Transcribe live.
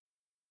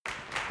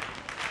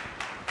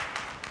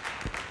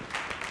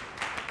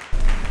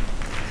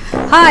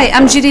Hi,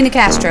 I'm Judy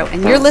Nicastro,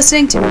 and you're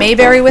listening to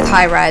Mayberry with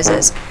High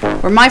Rises,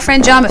 where my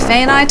friend John Maffei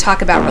and I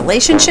talk about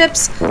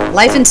relationships,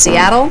 life in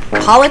Seattle,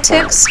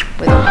 politics,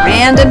 with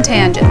random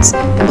tangents.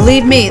 And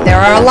believe me, there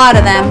are a lot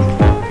of them.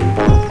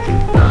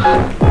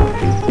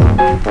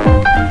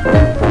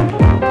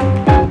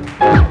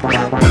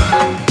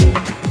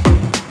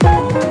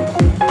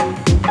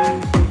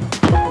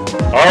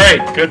 All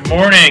right, good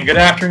morning, good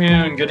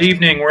afternoon, good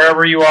evening,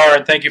 wherever you are,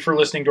 and thank you for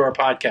listening to our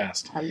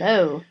podcast.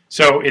 Hello.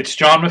 So it's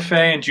John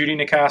Maffei and Judy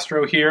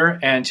Nicastro here,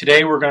 and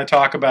today we're going to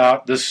talk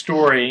about the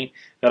story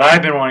that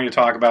I've been wanting to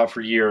talk about for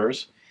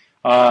years,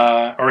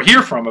 or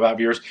hear from about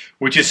years,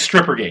 which is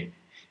Strippergate.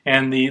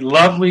 And the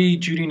lovely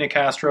Judy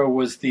Nicastro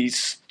was the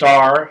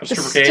star of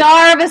Strippergate. The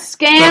star of a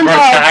scandal. The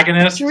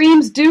protagonist.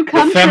 Dreams do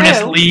come the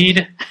feminist true.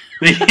 lead.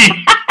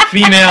 The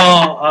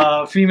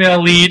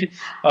female lead.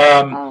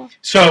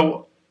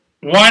 So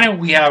why don't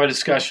we have a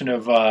discussion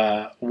of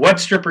what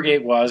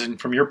Strippergate was,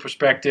 and from your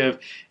perspective,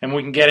 and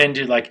we can get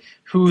into like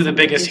who the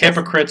biggest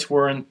hypocrites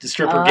were in the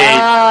Strippergate,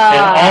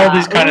 and all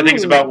these kind of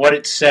things about what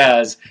it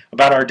says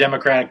about our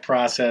democratic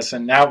process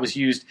and how it was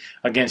used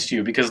against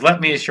you. Because let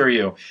me assure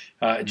you,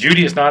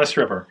 Judy is not a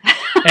stripper.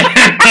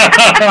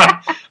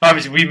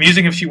 It would be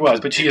amusing if she was,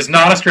 but she is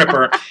not a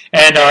stripper,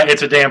 and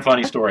it's a damn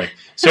funny story.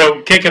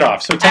 So kick it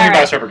off. So tell me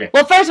about Strippergate.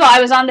 Well, first of all,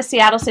 I was on the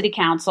Seattle City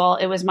Council.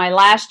 It was my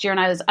last year, and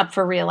I was up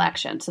for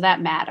re-election, so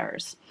that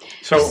matters.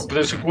 So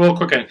there's a real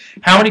quick.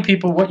 How many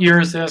people? What year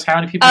is this? How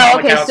many people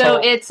on the council? So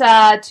it's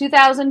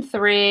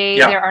 2003.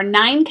 Yeah. There are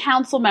 9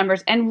 council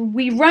members, and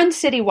we run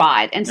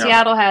citywide, and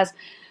Seattle has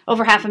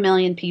over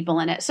 500,000 people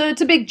in it. So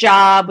it's a big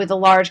job with a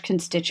large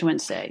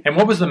constituency. And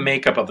what was the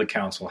makeup of the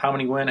council? How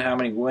many men? How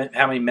many men?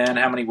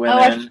 How many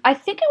women? I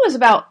think it was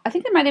about. I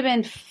think there might have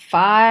been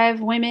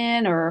 5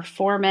 women or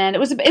 4 men. It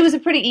was a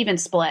pretty even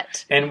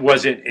split. And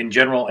was it in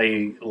general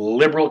a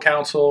liberal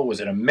council?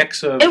 Was it a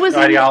mix of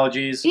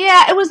ideologies?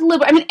 It was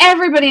liberal. I mean,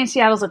 everybody in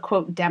Seattle's a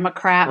quote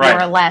Democrat,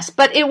 more or less.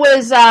 But it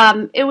was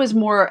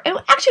more.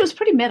 It actually was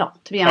pretty middle,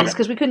 to be honest,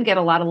 because we couldn't get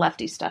a lot of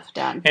lefty stuff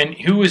done. And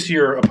who was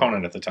your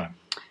opponent at the time?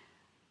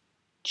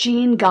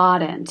 Jean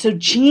Godin. So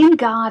Jean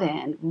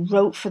Godin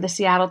wrote for the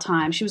Seattle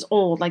Times. She was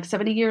old, like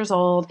 70 years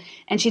old,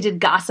 and she did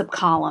gossip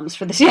columns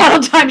for the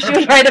Seattle Times. She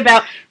would write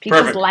about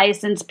people's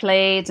license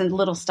plates and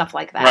little stuff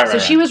like that.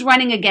 She was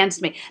running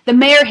against me. The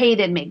mayor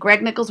hated me.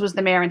 Greg Nichols was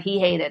the mayor, and he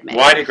hated me.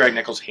 Why did Greg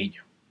Nichols hate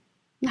you?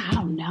 I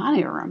don't know. I don't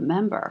even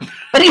remember.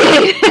 But he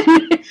hated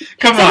me.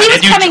 Come on.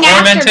 Did you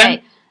torment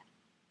him?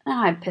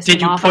 I pissed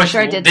him off. I'm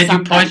sure I did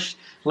something. Did you push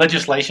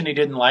legislation he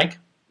didn't like?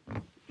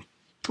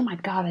 Oh my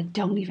God, I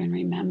don't even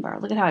remember.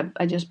 Look at how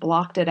I just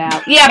blocked it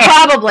out. Yeah,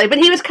 probably. But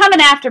he was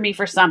coming after me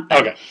for something.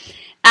 Okay.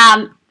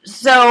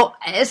 So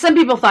some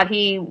people thought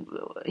he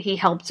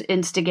helped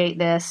instigate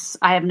this.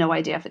 I have no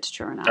idea if it's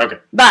true or not. Okay.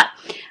 But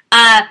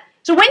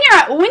so when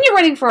you're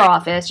running for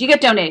office, you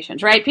get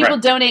donations, right? People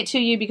donate to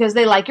you because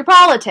they like your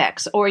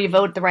politics, or you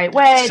vote the right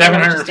way.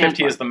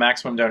 $750 is the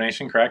maximum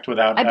donation, correct?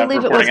 Without I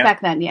believe it was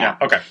back then. Yeah.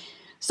 Okay.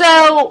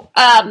 So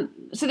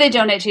they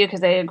donate to you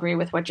because they agree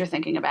with what you're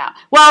thinking about.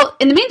 Well,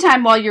 in the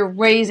meantime, while you're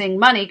raising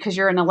money because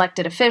you're an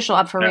elected official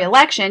up for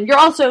re-election, you're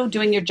also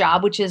doing your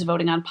job, which is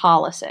voting on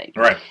policy.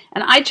 Right.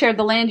 And I chaired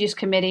the land use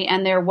committee,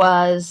 and there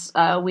was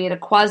we had a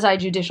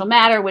quasi-judicial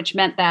matter, which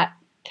meant that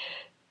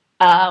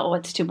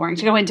it's too boring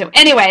to go into.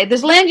 Anyway,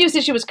 this land use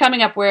issue was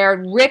coming up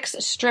where Rick's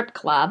Strip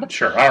Club,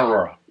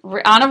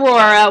 on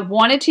Aurora,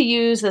 wanted to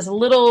use this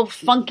little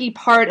funky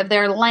part of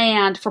their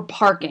land for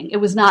parking. It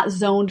was not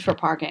zoned for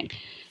parking.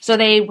 So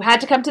they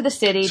had to come to the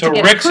city to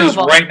get Rick's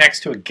approval. is right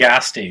next to a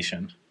gas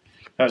station.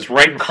 That was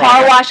right in front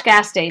Car wash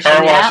gas station.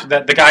 Car wash.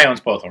 The guy owns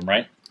both of them,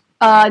 right?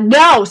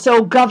 No.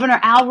 So Governor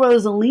Al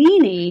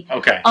Rossellini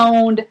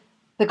owned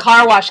the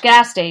car wash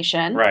gas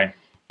station. Right.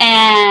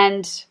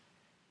 And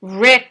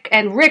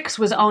Rick's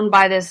was owned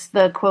by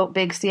the quote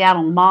big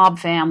Seattle mob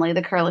family,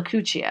 the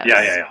Curlicuccios.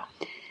 Yeah.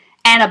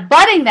 And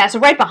abutting that, so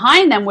right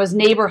behind them was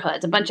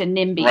neighborhoods, a bunch of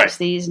NIMBYs,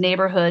 these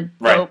neighborhood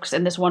folks,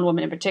 and this one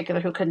woman in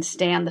particular who couldn't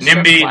stand the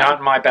strip NIMBY, club. not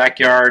in my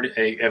backyard,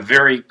 a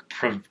very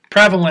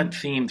prevalent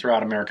theme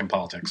throughout American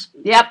politics.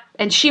 Yep,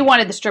 and she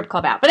wanted the strip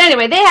club out. But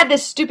anyway, they had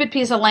this stupid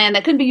piece of land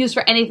that couldn't be used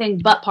for anything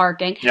but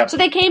parking. Yep. So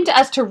they came to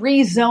us to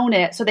rezone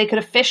it so they could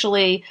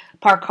officially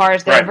park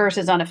cars there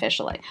versus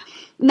unofficially.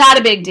 Not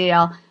a big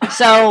deal.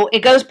 So it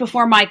goes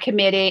before my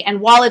committee, and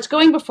while it's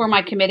going before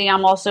my committee,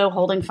 I'm also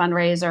holding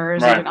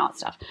fundraisers and doing all that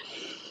stuff.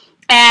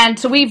 And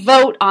so we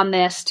vote on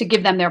this to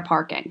give them their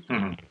parking.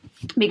 Mm-hmm.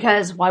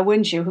 Because why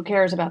wouldn't you? Who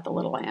cares about the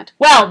little land?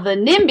 Well, the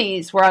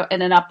NIMBYs were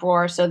in an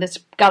uproar, so this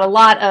got a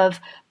lot of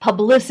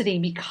publicity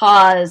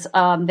because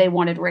they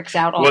wanted Rick's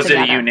out altogether.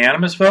 Was it a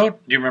unanimous vote?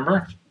 Do you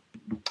remember?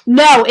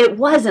 No, it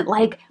wasn't.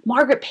 Like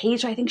Margaret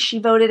Page, I think she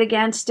voted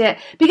against it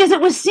because it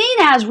was seen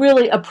as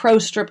really a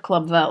pro-strip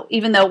club vote,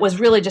 even though it was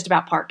really just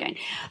about parking.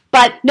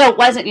 But no, it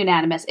wasn't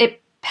unanimous.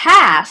 It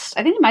passed.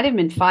 I think it might have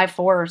been 5-4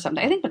 or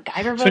something. I think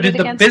MacGyver voted against it. So did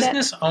the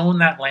business own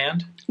that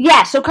land?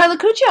 Yeah, so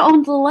Curlicuccio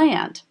owned the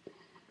land.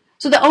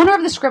 So the owner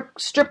of the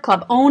strip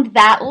club owned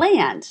that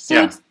land.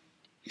 So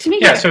To me,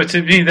 yeah. So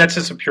to me, that's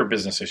just a pure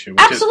business issue.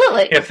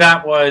 Absolutely. If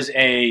that was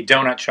a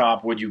donut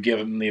shop, would you give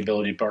them the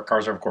ability to park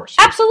cars? Of course.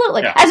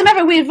 Absolutely. Yeah. As a matter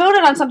of fact, we had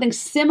voted on something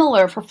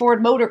similar for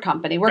Ford Motor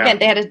Company, where again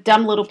they had a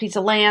dumb little piece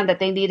of land that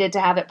they needed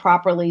to have it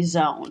properly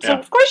zoned. So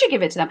of course you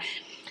give it to them.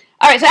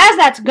 All right. So as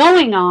that's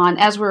going on,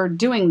 as we're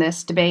doing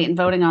this debate and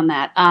voting on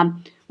that,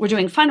 we're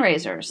doing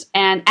fundraisers.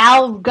 And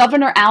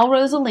Governor Al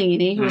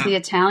Rossellini, who was the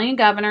Italian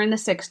governor in the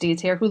 60s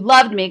here, who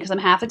loved me because I'm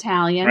half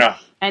Italian,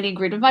 and he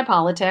agreed with my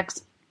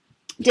politics,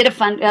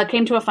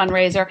 came to a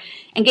fundraiser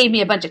and gave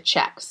me a bunch of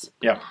checks,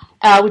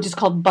 which is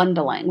called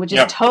bundling, which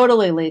is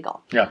totally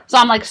legal. Yeah. So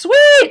I'm like,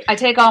 sweet! I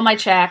take all my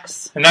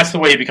checks. And that's the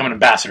way you become an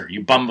ambassador.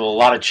 You bundle a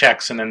lot of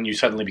checks, and then you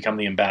suddenly become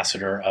the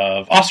ambassador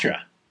of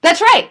Austria.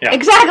 That's right. Yeah.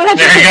 Exactly. That's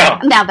there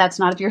you go. Now, that's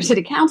not if you're a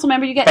city council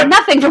member. You get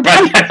nothing for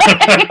bundling.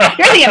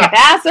 You're the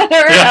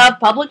ambassador of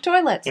public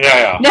toilets.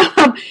 Yeah.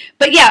 No,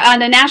 but yeah,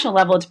 on a national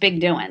level, it's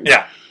big doings.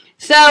 Yeah.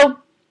 So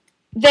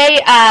so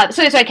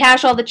I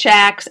cash all the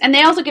checks, and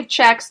they also give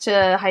checks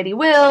to Heidi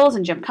Wills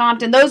and Jim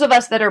Compton, those of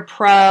us that are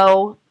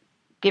pro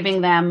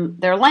giving them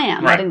their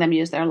land, letting them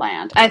use their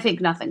land. I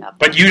think nothing of it.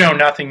 But you know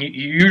nothing.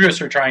 You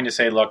just are trying to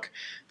say, look,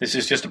 this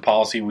is just a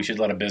policy. We should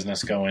let a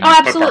business go and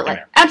put parking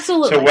there.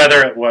 Absolutely. So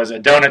whether it was a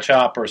donut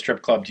shop or a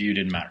strip club to you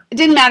didn't matter. It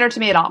didn't matter to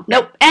me at all.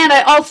 Nope. And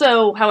I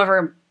also,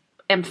 however,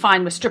 am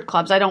fine with strip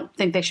clubs. I don't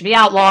think they should be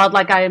outlawed.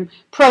 Like I am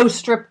pro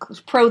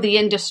the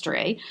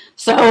industry.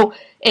 So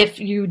if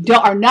you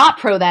are not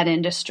pro that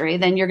industry,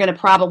 then you're going to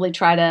probably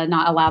try to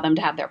not allow them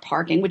to have their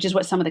parking, which is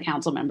what some of the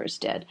council members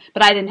did.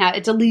 But I didn't have.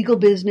 It's a legal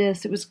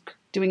business. It was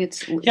doing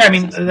its. Yeah, I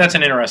mean that's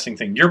an interesting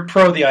thing. You're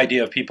pro the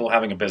idea of people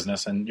having a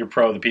business, and you're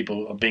pro the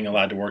people being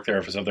allowed to work there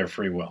if it's of their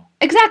free will.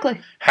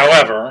 Exactly.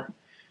 However,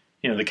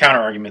 the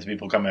counter argument that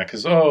people come back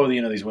is,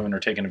 these women are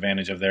taken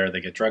advantage of there. They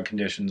get drug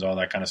conditions, all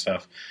that kind of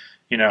stuff.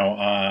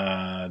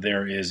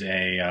 There is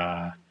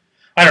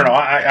I don't know.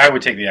 I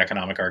would take the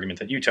economic argument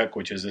that you took,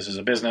 which is this is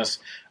a business.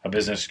 A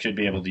business should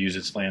be able to use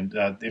its land.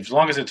 As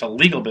long as it's a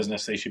legal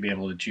business, they should be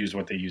able to choose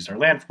what they use their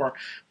land for.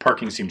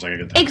 Parking seems like a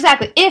good thing.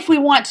 Exactly. If we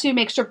want to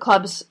make strip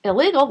clubs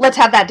illegal, let's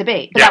have that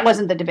debate. But that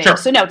wasn't the debate. Sure.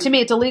 So no, to me,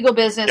 it's a legal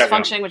business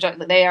functioning, which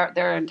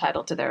they're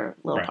entitled to their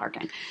little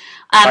parking.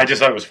 I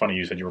just thought it was funny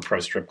you said you were pro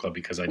strip club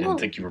because I didn't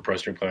think you were pro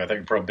strip club. I thought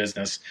you were pro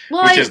business,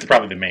 which is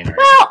probably the main argument.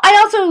 Well,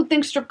 I also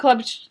think strip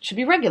clubs should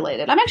be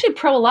regulated. I'm actually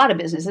pro a lot of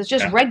business. It's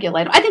just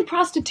regulated. I think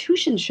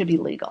prostitution should be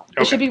legal.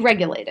 Okay. It should be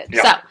regulated.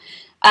 Yeah.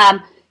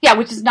 So,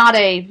 which is not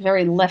a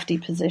very lefty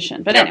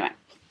position. But anyway.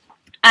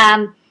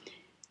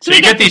 So we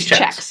get these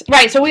checks.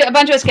 Right. So a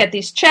bunch of us get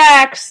these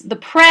checks. The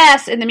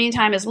press, in the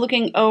meantime, is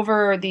looking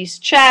over these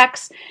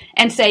checks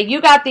and say,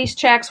 you got these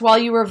checks while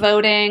you were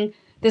voting.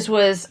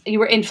 You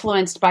were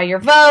influenced by your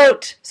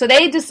vote. So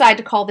they decide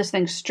to call this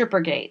thing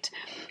Strippergate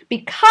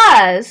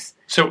because...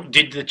 So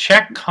did the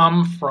check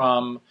come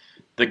from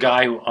the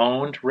guy who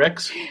owned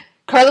Rick's?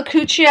 Carlo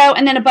Cuccio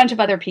and then a bunch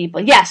of other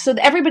people. Yes, so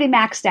everybody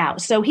maxed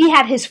out. So he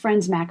had his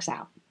friends max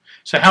out.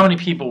 So how many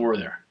people were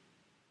there?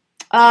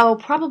 Oh,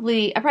 I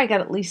probably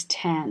got at least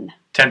 10.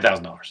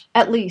 $10,000.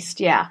 At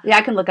least, yeah. Yeah,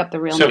 I can look up the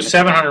real number.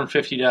 So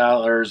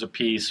 $750 a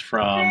piece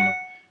from...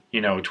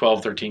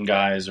 12, 13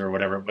 guys or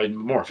whatever, but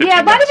more. Yeah,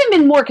 it might have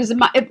even been more because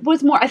it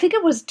was more. I think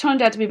it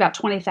turned out to be about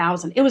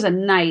 $20,000. It was a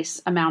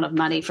nice amount of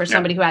money for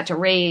somebody who had to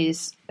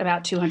raise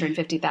about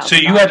 $250,000. So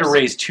you had to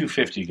raise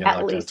 $250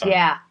 at least,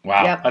 yeah.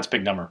 Wow, that's a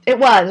big number. It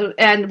was,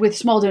 and with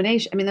small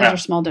donations. I mean, those are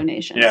small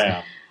donations.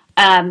 Yeah.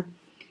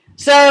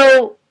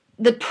 So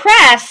the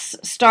press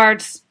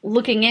starts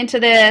looking into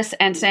this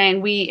and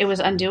saying it was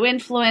undue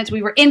influence.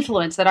 We were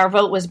influenced, that our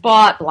vote was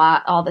bought,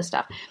 blah, all this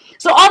stuff.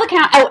 So all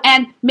the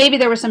and maybe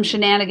there were some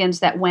shenanigans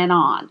that went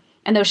on,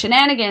 and those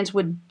shenanigans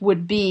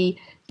would be: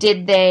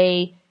 did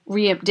the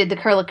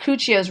Carlo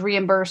Cuccios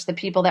reimburse the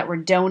people that were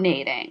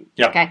donating?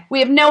 Yep. Okay,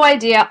 we have no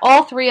idea.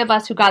 All three of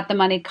us who got the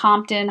money,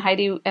 Compton,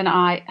 Heidi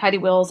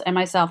Wills, and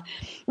myself,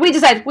 we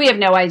decided we have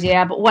no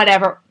idea, but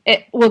whatever,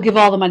 we'll give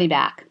all the money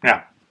back.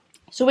 Yeah.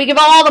 So we give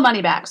all the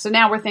money back. So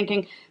now we're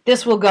thinking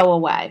this will go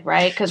away,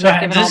 right? Because we're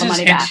giving all the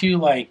money back. This hits you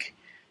like.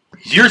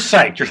 You're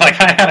psyched. You're like,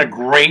 I had a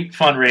great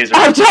fundraiser.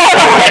 Oh,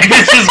 totally.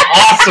 This is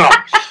awesome.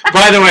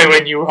 By the way,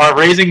 when you are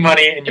raising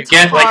money and you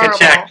get horrible. Like a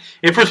check,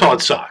 first of all,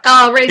 it sucks.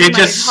 Oh, raising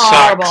money is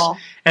horrible.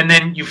 Sucks. And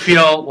then you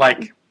feel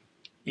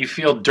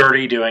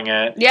dirty doing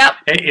it. Yep.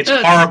 It's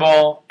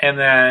horrible. And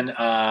then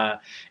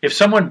if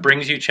someone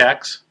brings you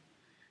checks,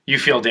 you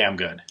feel damn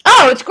good.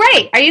 Oh, it's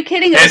great. Are you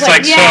kidding? It's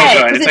like so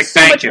good. It's like, so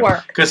thank you.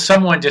 Work. Because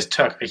someone just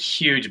took a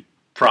huge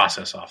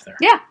process off there.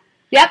 Yeah.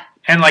 Yep.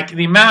 And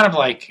the amount of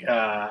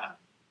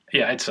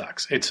it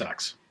sucks. It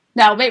sucks.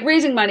 No,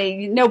 raising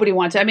money, nobody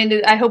wants it. I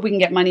mean, I hope we can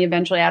get money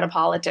eventually out of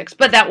politics,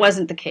 but that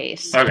wasn't the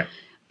case. Okay.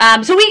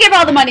 So we give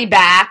all the money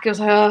back. It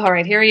was like, all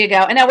right, here you go.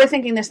 And now we're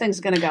thinking this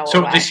thing's going to go away.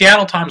 So the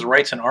Seattle Times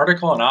writes an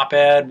article, an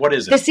op-ed. What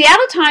is it? The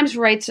Seattle Times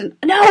writes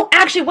no,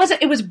 actually, it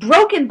wasn't. It was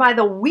broken by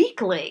the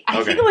Weekly.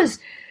 I think it was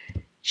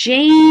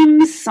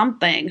James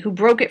something, who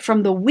broke it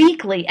from the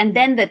Weekly, and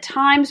then the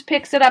Times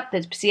picks it up.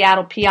 The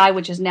Seattle PI,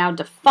 which is now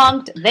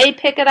defunct, they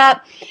pick it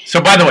up.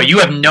 So, by the way, you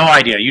have no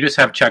idea. You just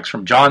have checks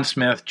from John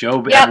Smith,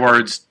 Joe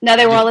Edwards. No,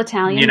 they were all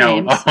Italian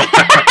names.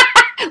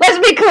 Let's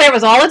be clear, it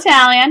was all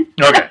Italian.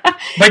 Okay.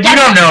 But you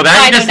don't know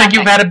that. You just think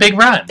you've had a big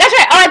run. That's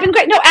right. Oh, I've been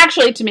great. No,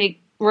 actually, to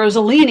me,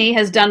 Rossellini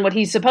has done what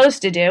he's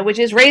supposed to do, which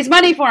is raise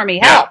money for me,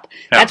 help.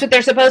 Yeah. That's what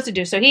they're supposed to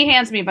do. So he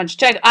hands me a bunch of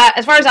checks.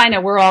 As far as I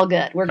know, we're all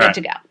good. We're good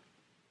to go.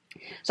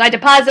 So I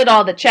deposit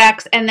all the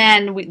checks, and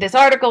then this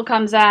article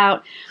comes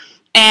out,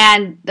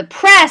 and the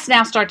press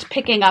now starts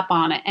picking up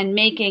on it and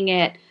making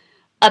it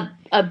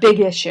a big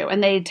issue,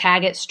 and they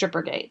tag it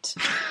Strippergate.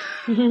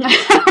 Now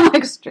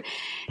here's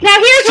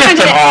just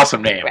an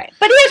awesome name, right?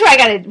 But here's where I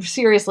got to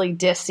seriously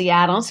diss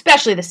Seattle,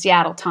 especially the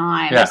Seattle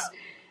Times. Yeah.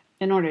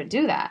 In order to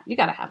do that, you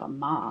got to have a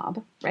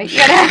mob, right? You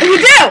got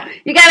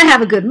to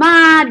have a good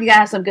mob. You got to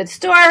have some good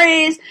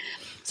stories.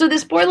 So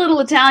this poor little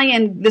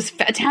Italian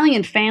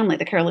family,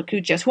 the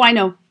Carlacuccios, who I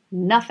know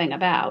nothing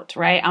about,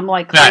 right? I'm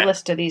like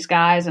clueless to these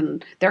guys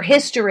and their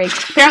history.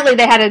 Apparently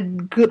they had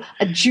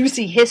a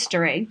juicy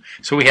history.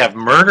 So we have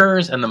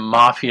murders and the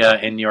mafia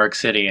in New York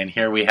City, and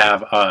here we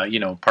have,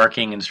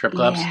 parking and strip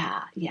clubs?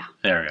 Yeah.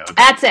 There we go. Okay.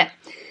 That's it,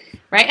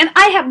 right? And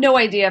I have no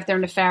idea if they're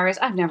nefarious.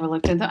 I've never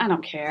looked into them. I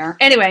don't care.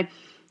 Anyway,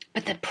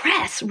 but the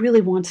press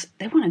really want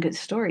a good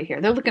story here.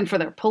 They're looking for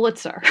their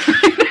Pulitzer.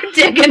 They're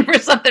digging for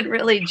something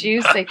really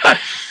juicy.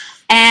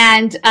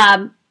 And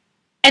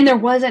there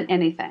wasn't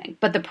anything.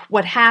 But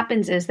what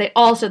happens is the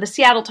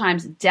Seattle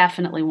Times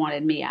definitely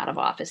wanted me out of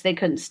office. They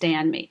couldn't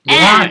stand me.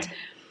 Why?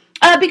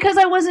 And because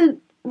I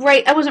wasn't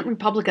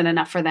Republican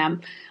enough for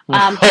them. Hold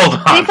on.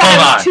 They thought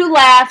I was too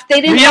left. They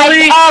didn't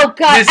really? Oh,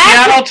 God. The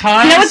Seattle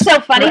Times? You know what's so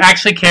funny?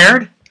 Actually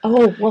cared?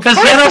 Oh, well, because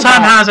Seattle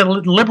Times has a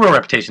liberal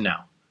reputation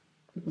now.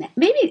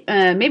 Maybe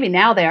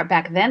now they are.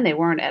 Back then they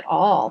weren't at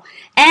all.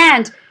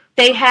 And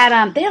they had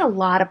a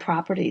lot of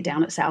property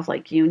down at South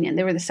Lake Union.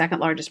 They were the second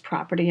largest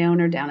property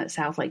owner down at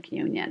South Lake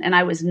Union, and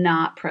I was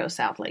not pro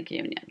South Lake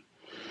Union.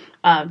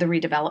 The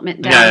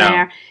redevelopment down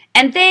there,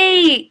 and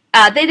they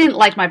didn't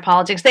like my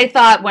politics. They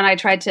thought when I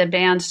tried to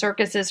ban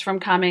circuses from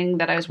coming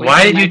that I was wasting my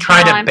time. Why did you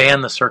try to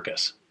ban the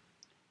circus?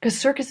 Because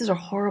circuses are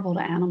horrible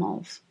to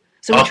animals.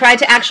 So we tried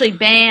to actually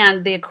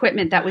ban the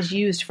equipment that was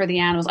used for the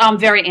animals. I'm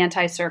very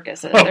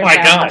anti-circuses. Oh, They're my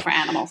terrible God. for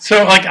animals.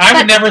 So, I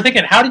would never think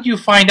it. How did you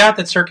find out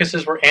that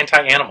circuses were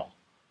anti-animal?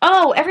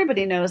 Oh,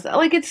 everybody knows that.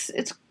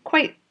 It's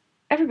quite...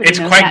 Everybody it's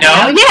knows quite that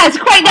known? now. Yeah, it's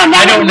quite known. Now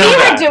I don't know we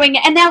that. were doing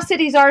it, and now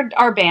cities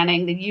are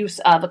banning the use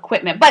of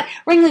equipment. But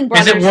Ringling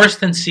Brothers... Is it worse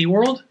than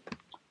SeaWorld?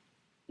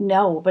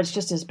 No, but it's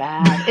just as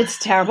bad. It's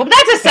terrible. But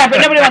that's a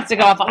separate... Nobody wants to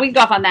go off on... We can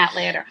go off on that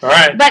later. All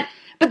right.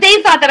 But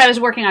they thought that I was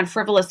working on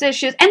frivolous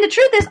issues. And the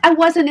truth is, I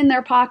wasn't in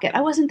their pocket.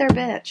 I wasn't their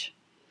bitch.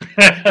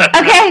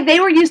 Okay?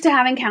 They were used to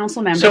having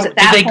council members at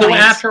that point. So did they go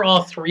after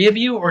all three of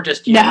you, or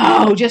just you?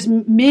 No, just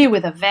me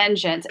with a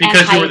vengeance.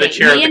 Because and you were the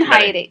chair of the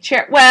committee.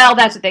 Heidi. Well,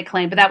 that's what they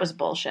claimed, but that was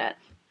bullshit.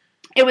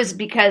 It was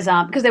because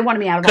they wanted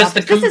me out of office.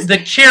 Because the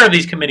chair of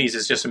these committees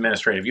is just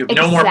administrative. You have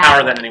no more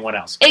power than anyone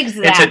else.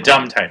 Exactly. It's a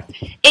dumb title.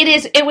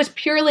 It was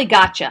purely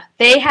gotcha.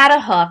 They had a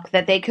hook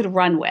that they could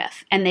run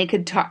with, and they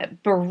could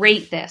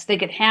berate this. They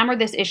could hammer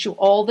this issue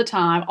all the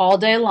time, all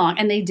day long,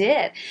 and they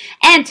did.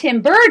 And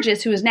Tim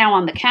Burgess, who is now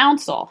on the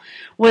council,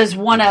 was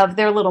one of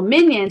their little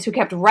minions who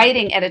kept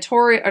writing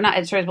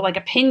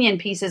opinion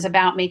pieces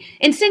about me,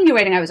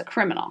 insinuating I was a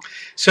criminal.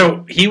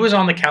 So he was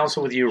on the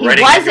council with you. He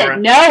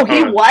wasn't. No,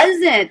 he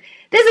wasn't.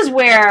 This is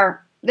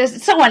where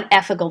it's so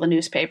unethical, the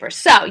newspaper.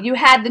 So you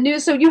had the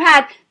news. So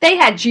they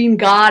had Gene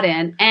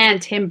Godin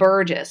and Tim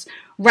Burgess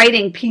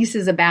writing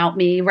pieces about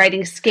me,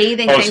 writing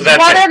scathing things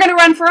while they're going to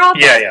run for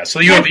office. Yeah.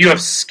 So you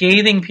have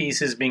scathing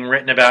pieces being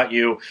written about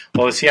you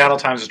while the Seattle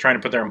Times is trying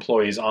to put their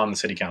employees on the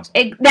city council.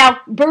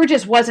 Now,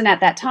 Burgess wasn't at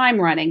that time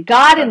running.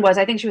 Godin was.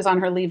 I think she was on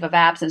her leave of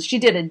absence. She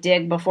did a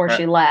dig before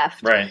she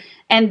left. Right.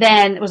 And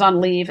then was on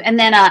leave. And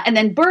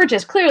then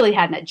Burgess clearly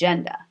had an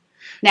agenda.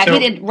 Now, he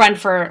didn't run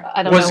for,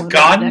 I don't know. Was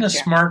Godin a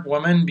smart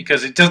woman?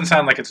 Because it doesn't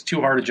sound like it's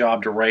too hard a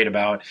job to write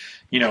about,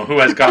 who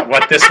has got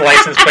what this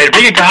license plate.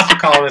 Being a gossip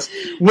columnist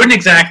wouldn't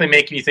exactly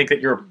make you think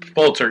that you're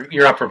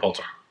up for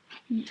Pulitzer.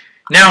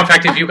 Now, in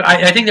fact,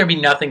 I think there'd be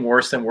nothing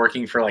worse than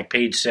working for like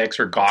Page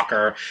Six or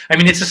Gawker. I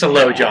mean, it's just a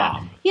low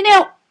job.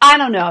 I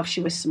don't know if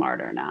she was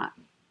smart or not.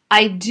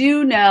 I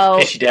do know.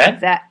 Is she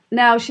dead?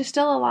 No, she's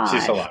still alive.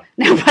 She's still alive.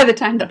 Now, by the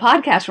time the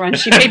podcast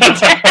runs, she may be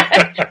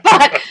dead.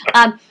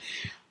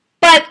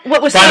 But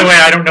what was... By the way,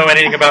 I don't know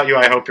anything about you.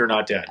 I hope you're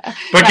not dead.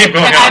 But keep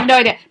going on. I have no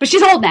idea. But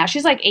she's old now.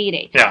 She's like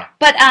 80. Yeah.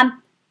 But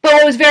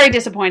what was very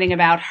disappointing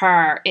about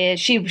her is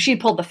she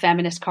pulled the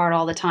feminist card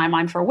all the time.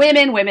 I'm for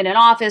women in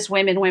office,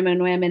 women.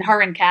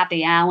 Her and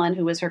Kathy Allen,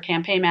 who was her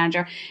campaign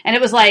manager. And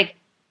it was like,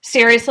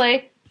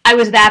 seriously? I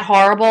was that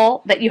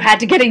horrible that you had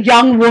to get a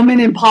young woman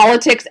in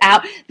politics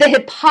out. The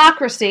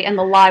hypocrisy and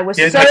the lie was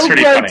so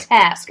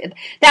grotesque. Funny.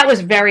 That was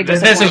very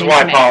disappointing. This is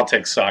why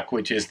politics suck,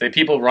 which is that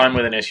people run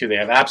with an issue they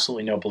have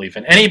absolutely no belief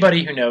in.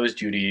 Anybody who knows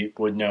Judy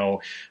would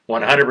know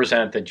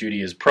 100% that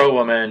Judy is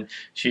pro-woman.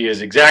 She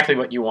is exactly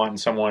what you want in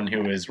someone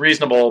who is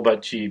reasonable,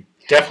 but she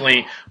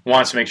definitely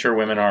wants to make sure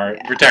women are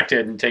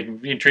protected and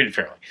being treated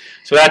fairly.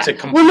 So that's a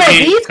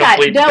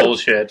complete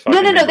bullshit.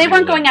 No, they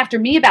weren't going after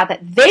me about that.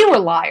 They were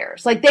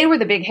liars. Like, they were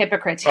the big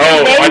hypocrites. Oh,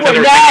 I thought they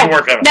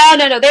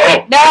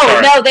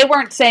were they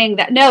weren't saying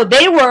that. No,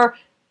 they were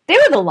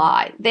the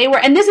lie. They were,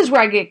 and this is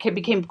where I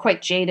became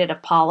quite jaded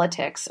of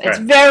politics. It's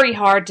very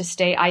hard to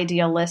stay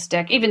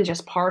idealistic, even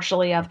just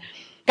partially of,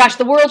 gosh,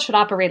 the world should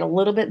operate a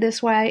little bit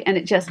this way, and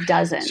it just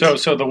doesn't.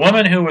 So the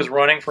woman who was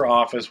running for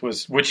office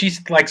would she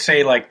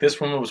say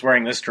this woman was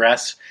wearing this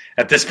dress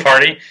at this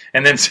party,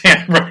 and then say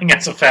I'm running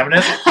as a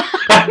feminist?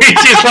 I mean,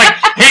 she's like,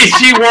 hey,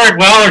 she wore it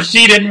well, or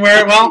she didn't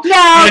wear it well?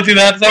 No, do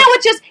that stuff? No,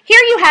 it's just, here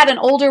you had an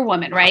older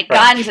woman, right?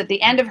 Guns at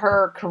the end of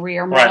her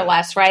career, more or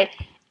less, right?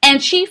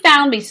 And she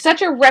found me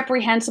such a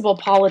reprehensible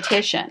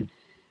politician,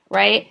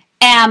 right?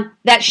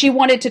 That she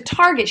wanted to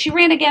target. She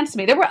ran against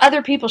me. There were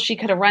other people she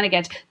could have run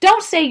against.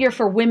 Don't say you're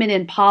for women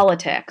in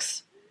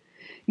politics.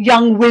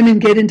 Young women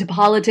get into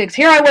politics.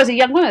 Here I was, a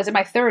young woman. I was in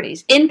my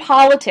 30s. In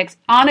politics,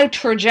 on a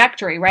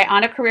trajectory, right?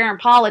 On a career in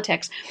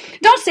politics.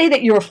 Don't say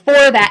that you're for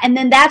that, and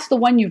then that's the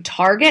one you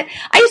target.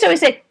 I used to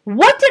always say,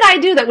 what did I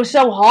do that was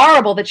so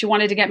horrible that you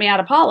wanted to get me out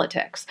of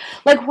politics?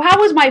 Like, how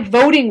was my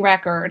voting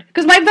record?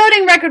 Because my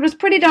voting record was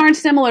pretty darn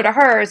similar to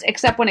hers,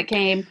 except when it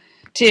came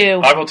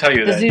to I will tell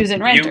you the that zoos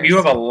and renters. You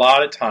have a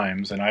lot of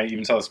times, and I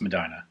even saw this in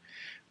Medina,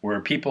 where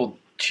people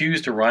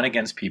choose to run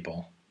against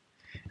people,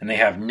 and they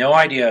have no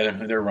idea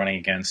who they're running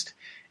against,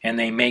 and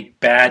they make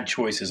bad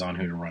choices on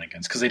who to run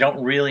against because they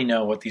don't really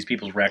know what these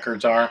people's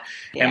records are.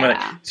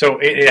 Yeah. So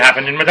it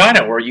happened in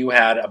Medina where you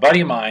had a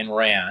buddy of mine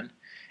ran,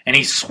 and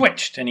he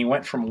switched, and he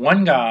went from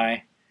one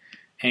guy,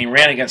 and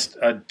he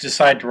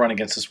decided to run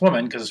against this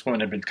woman because this woman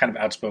had been kind of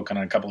outspoken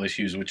on a couple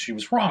issues which she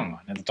was wrong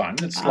on at the time.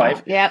 That's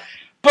life. Yep.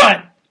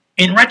 But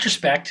in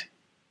retrospect,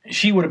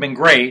 she would have been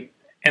great,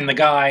 and the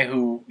guy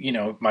who,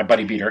 my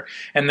buddy beat her,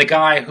 and the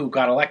guy who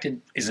got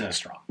elected isn't as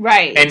strong.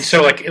 Right. And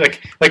so, like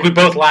we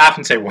both laugh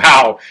and say,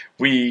 wow,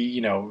 we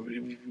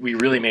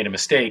really made a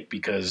mistake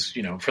because,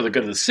 for the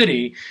good of the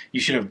city,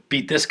 you should have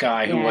beat this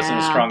guy who wasn't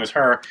as strong as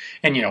her.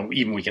 And,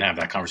 even we can have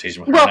that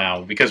conversation with her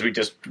now because we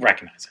just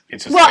recognize it.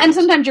 It's just and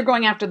sometimes you're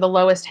going after the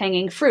lowest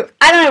hanging fruit.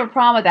 I don't have a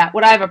problem with that.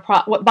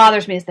 What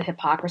bothers me is the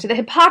hypocrisy. The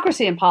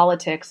hypocrisy in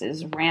politics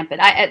is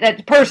rampant.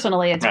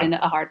 Personally, it's been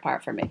a hard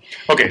part for me.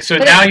 Okay, so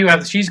now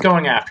she's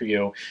going after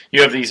you.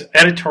 You have these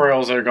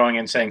editorials that are going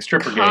in saying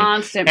Strippergate.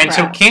 Constant and press.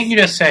 So can't you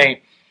just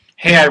say,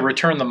 hey, I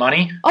returned the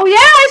money? Oh, yeah,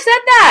 I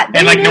said that.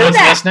 And no one's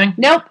listening?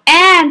 Nope.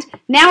 And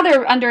now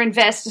they're under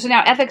so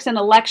now Ethics and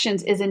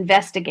Elections is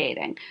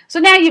investigating. So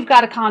now you've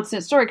got a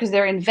constant story because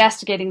they're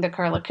investigating the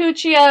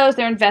Curlicuccios,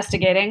 they're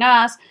investigating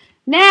us.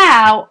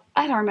 Now,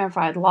 I don't remember if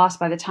I had lost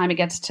by the time it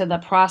gets to the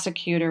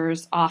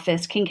prosecutor's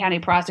office, King County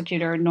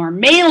Prosecutor Norm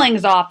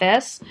Mailing's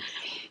office.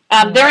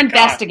 They're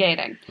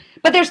investigating.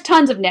 But there's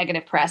tons of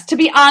negative press. To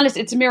be honest,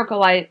 it's a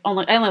miracle I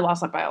only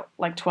lost about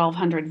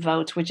 1,200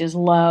 votes, which is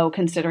low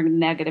considering the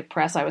negative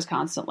press I was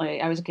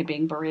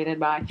being berated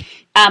by.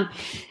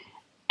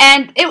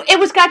 And it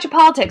was gotcha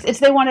politics.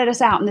 They wanted us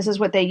out, and this is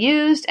what they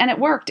used, and it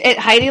worked.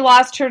 Heidi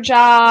lost her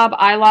job.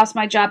 I lost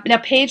my job. Now,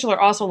 Pagler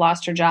also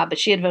lost her job, but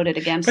she had voted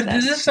against this. But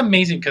this is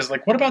amazing, because,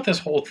 what about this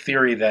whole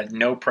theory that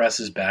no press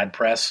is bad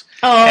press?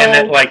 Oh. And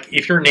that,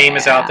 if your name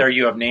is out there,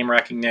 you have name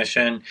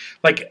recognition.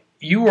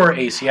 You were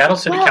a Seattle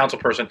City Council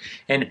person,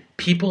 and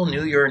people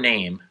knew your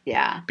name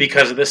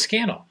because of this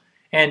scandal.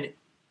 And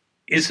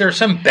is there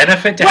some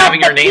benefit to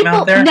having your name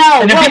out there?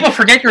 No. And then people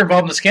forget you're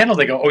involved in the scandal.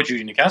 They go, oh,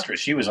 Judy Nicastro,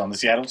 she was on the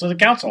Seattle City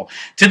Council.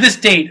 To this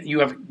date, you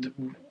have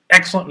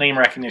excellent name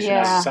recognition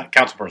as a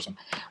council person.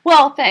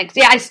 Well, thanks.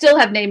 Yeah, I still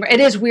have name. It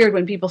is weird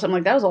when people say,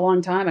 that was a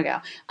long time ago.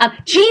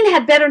 Jean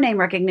had better name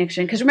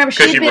recognition because remember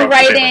she'd been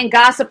writing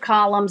gossip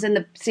columns in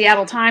the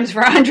Seattle Times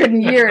for 100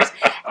 years,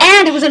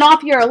 and it was an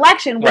off-year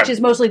election, which is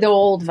mostly the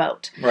old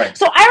vote. Right.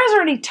 So I was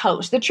already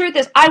toast. The truth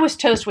is, I was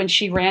toast when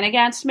she ran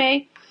against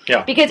me.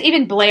 Yeah. Because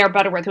even Blair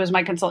Butterworth, who was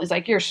my consultant, he's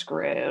like, you're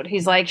screwed.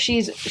 He's like,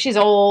 she's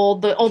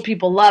old. The old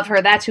people love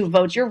her. That's who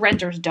votes. Your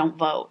renters don't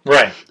vote.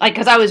 Right.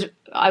 Because I was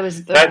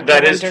the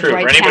that is true. For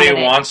anybody candidate.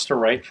 who wants to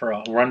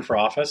run for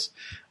office,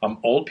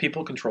 old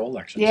people control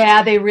elections.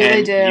 Yeah, they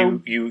really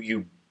do.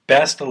 You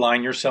best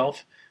align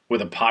yourself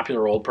with a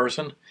popular old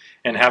person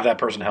and have that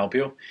person help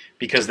you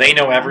because they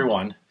know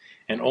everyone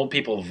and old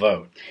people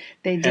vote.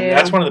 They do. And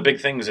that's one of the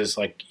big things is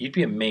you'd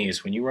be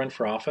amazed when you run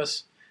for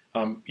office,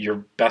 your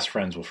best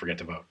friends will forget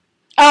to vote.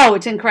 Oh,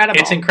 it's incredible.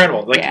 It's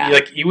incredible.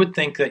 You would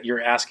think that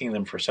you're asking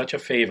them for such a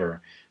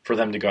favor for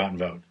them to go out and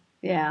vote.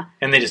 Yeah.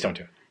 And they just don't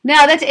do it.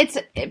 No,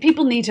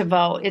 people need to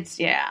vote.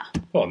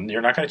 Well,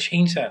 you're not going to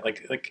change that.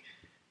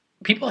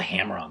 People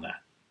hammer on that.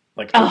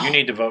 Like, you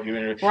need to vote.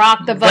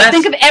 Rock the vote.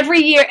 Think of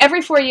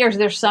every 4 years,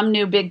 there's some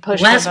new big push.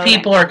 Less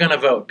people are going to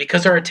vote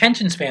because our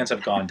attention spans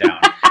have gone down,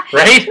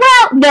 right?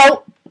 Well,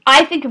 no.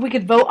 I think if we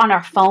could vote on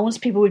our phones,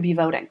 people would be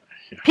voting.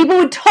 Yeah. People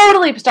would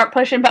totally start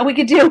pushing, but we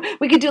could do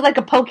like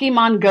a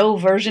Pokemon Go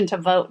version to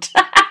vote.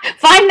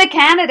 Find the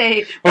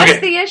candidate. What's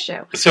the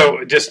issue?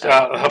 So, just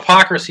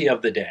hypocrisy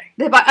of the day.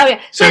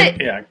 So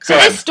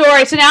this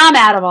story. So now I'm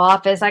out of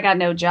office. I got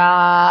no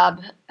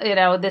job.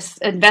 This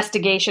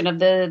investigation of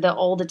the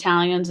old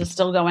Italians is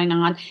still going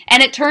on,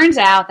 and it turns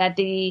out that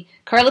the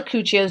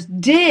Carlacuccios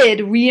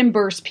did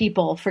reimburse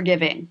people for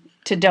giving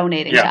to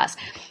donating to us.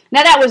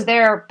 Now that was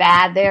their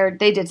bad.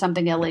 They did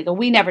something illegal.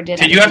 We never did.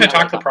 Did you have to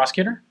talk to the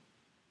prosecutor?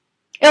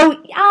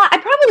 Oh, I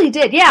probably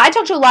did. Yeah, I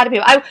talked to a lot of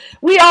people.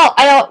 We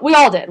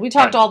all did. We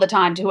talked all the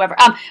time to whoever.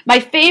 My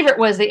favorite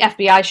was the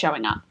FBI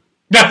showing up.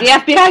 The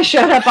FBI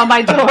showed up on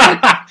my door.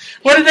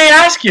 What did they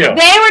ask you?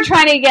 They were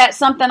trying to get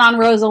something on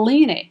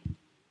Rossellini.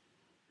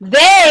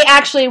 They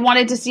actually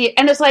wanted to see it,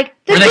 and it's like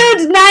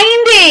dude's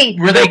 90.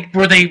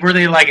 Were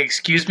they like,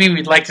 excuse me,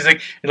 we'd like to say,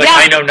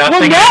 I know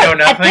nothing. Well, I know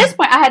nothing. At this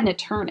point, I had an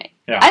attorney.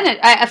 Yeah.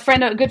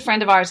 A good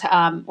friend of ours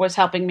was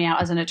helping me out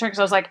as an attorney.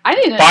 So I was like, I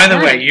need an attorney. By the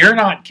way, you're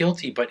not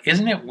guilty, but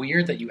isn't it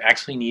weird that you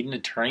actually need an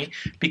attorney?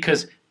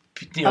 Because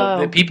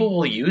the people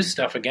will use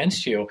stuff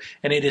against you,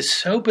 and it is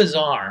so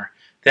bizarre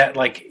that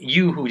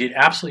you who did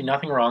absolutely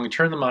nothing wrong,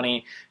 returned the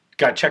money,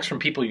 got checks from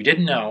people you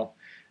didn't know,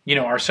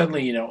 are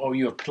suddenly,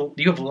 you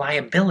have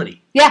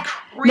liability. Yeah.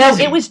 Crazy. No,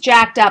 it was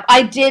jacked up.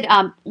 I did,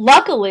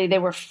 luckily they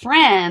were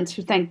friends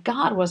who, thank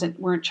God,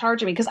 weren't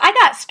charging me, because I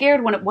got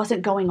scared when it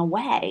wasn't going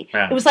away.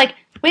 Yeah. It was like,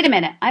 wait a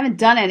minute, I haven't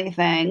done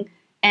anything,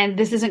 and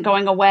this isn't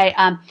going away.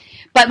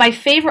 But my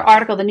favorite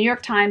article, the New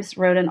York Times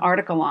wrote an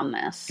article on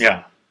this.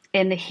 Yeah.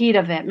 In the heat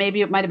of it.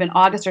 Maybe it might have been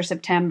August or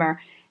September.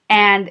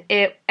 And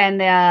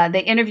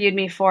they interviewed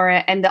me for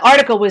it, and the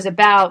article was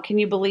about, can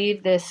you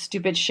believe this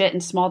stupid shit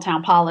in small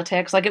town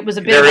politics? Like, it was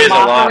a bit of a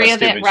mockery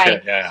of it, right?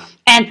 Shit, yeah.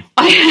 And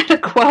I had a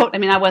quote. I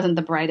mean, I wasn't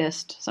the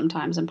brightest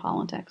sometimes in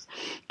politics.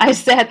 I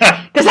said,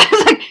 because I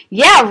was like,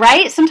 yeah,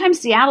 right. Sometimes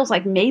Seattle's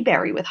like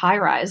Mayberry with high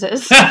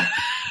rises.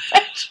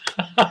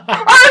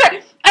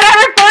 And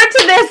I referred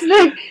to this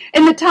thing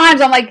in the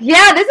Times. I'm like,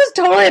 yeah, this is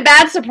totally a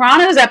bad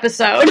Sopranos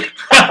episode.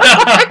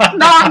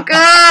 Not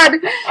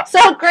good.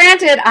 So,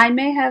 granted, I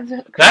may have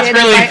created That's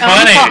really my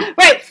funny. Own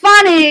right,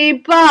 funny,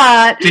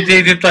 but... Did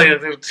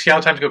the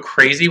Seattle Times go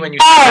crazy when you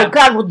said that? Oh,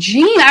 God, well,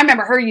 Jean, I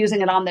remember her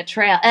using it on the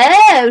trail.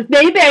 Oh,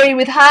 Mayberry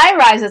with high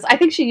rises. I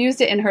think she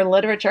used it in her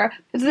literature.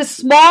 It's this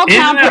small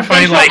town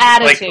provincial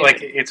attitude.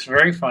 Like, it's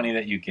very funny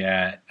that you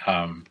get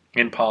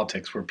in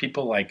politics where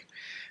people,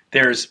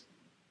 there's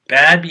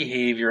bad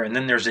behavior, and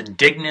then there's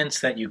indignance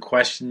that you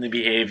question the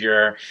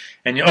behavior,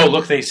 and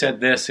look, they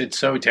said this, it's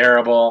so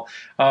terrible.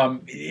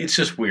 It's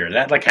just weird.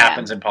 That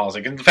happens in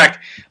politics. In fact,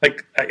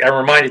 I'm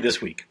reminded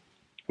this week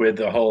with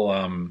the whole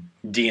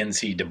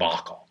DNC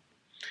debacle,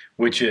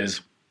 which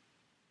is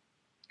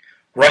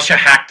Russia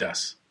hacked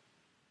us.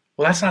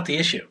 Well, that's not the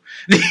issue.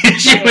 The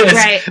issue is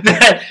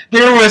that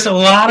there was a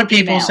lot of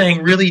people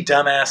saying really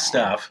dumbass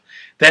stuff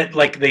that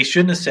they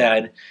shouldn't have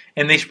said,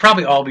 and they should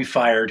probably all be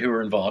fired who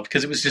were involved,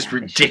 because it was just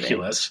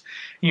ridiculous.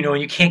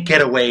 You can't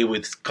get away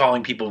with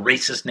calling people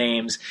racist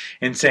names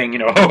and saying,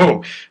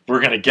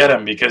 we're going to get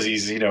him because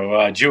he's,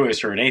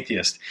 Jewish or an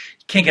atheist.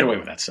 You can't get away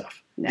with that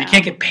stuff. No. You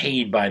can't get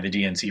paid by the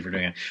DNC for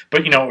doing it.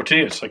 But, what to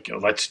do? It's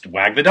let's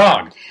wag the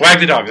dog. Wag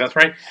the dog. That's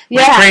right.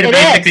 Yeah,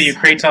 basically, you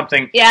create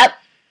something. Yep.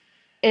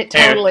 It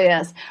totally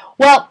is.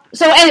 Well,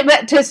 so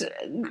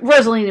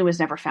Rossellini was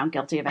never found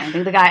guilty of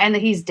anything. The guy, and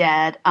he's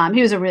dead.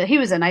 He was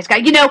a nice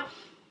guy.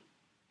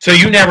 So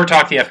you never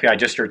talked to the FBI,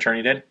 just your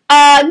attorney did? No,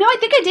 I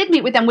think I did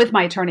meet with them with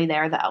my attorney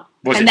there, though.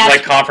 Was it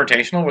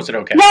confrontational? Was it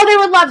okay? No, they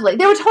were lovely.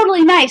 They were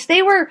totally nice.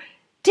 They were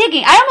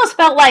digging. I almost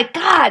felt like,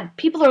 God,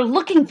 people are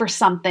looking for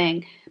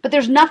something, but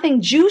there's nothing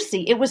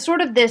juicy. It was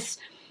sort of this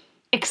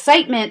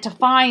excitement to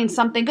find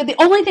something good. The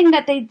only thing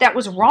that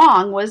was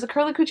wrong was the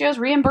Carlacuccios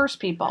reimbursed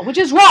people, which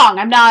is wrong.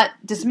 I'm not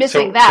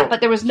dismissing that, but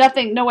there was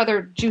no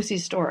other juicy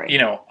story.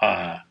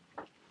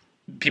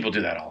 People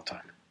do that all the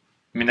time.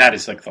 I mean, that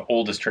is the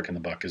oldest trick in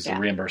the book, is the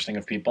reimbursing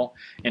of people.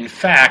 In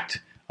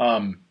fact,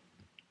 I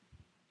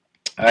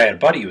had a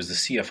buddy who was the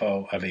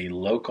CFO of a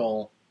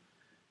local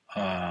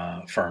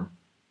firm,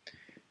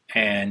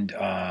 and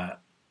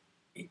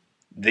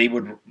they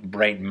would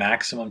write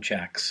maximum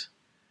checks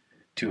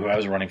to who I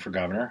was running for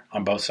governor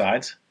on both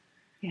sides,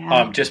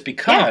 just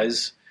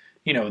because,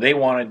 they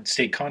wanted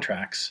state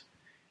contracts,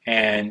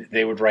 and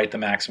they would write the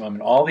maximum,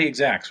 and all the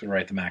execs would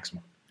write the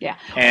maximum. Yeah.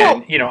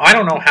 And, I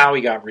don't know how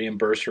he got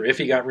reimbursed, or if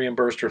he got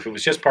reimbursed, or if it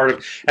was just part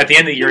of, at the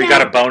end of the year, he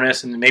got a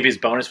bonus, and maybe his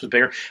bonus was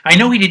bigger. I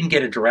know he didn't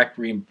get a direct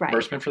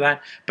reimbursement for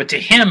that, but to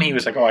him, he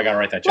was like, I got to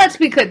write that check. Let's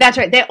be clear. That's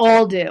right. They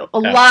all do. A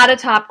lot of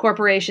top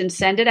corporations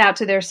send it out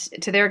to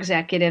their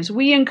executives.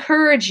 We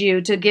encourage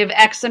you to give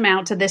X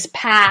amount to this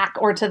PAC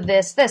or to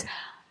this.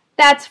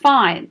 That's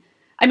fine.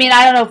 I mean,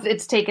 I don't know if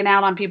it's taken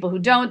out on people who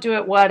don't do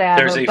it,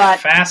 whatever. There's a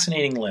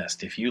fascinating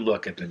list. If you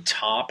look at the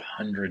top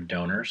 100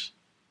 donors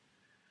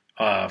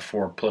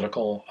for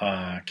political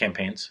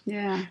campaigns.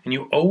 Yeah. And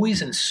you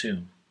always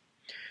assume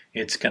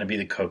it's going to be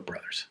the Koch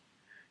brothers.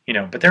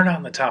 But they're not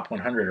in the top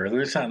 100, or at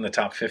least not in the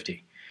top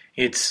 50.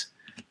 It's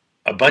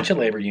a bunch of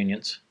labor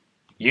unions,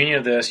 union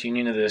of this,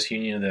 union of this,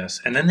 union of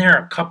this. And then there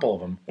are a couple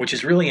of them, which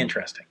is really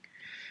interesting,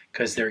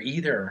 because they're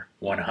either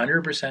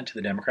 100% to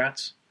the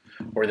Democrats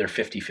or they're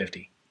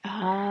 50-50.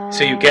 Oh.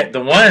 So you get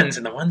the ones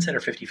that are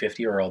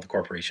 50-50 are all the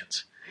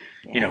corporations.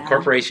 Yeah.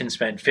 Corporations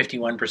spend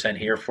 51%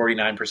 here,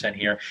 49%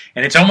 here,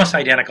 and it's almost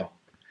identical.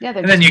 Yeah,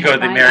 and then you go to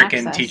the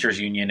American access. Teachers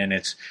Union, and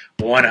it's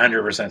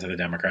 100% to the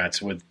Democrats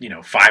with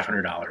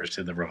 $500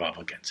 to the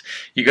Republicans.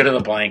 You go to the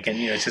blank, and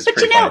it's just. But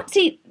funny.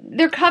 See,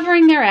 they're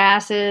covering their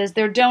asses.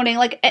 They're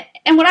donating.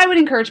 And what I would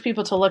encourage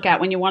people to look at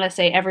when you want to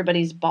say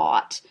everybody's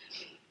bought,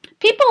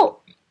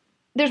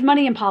 there's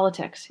money in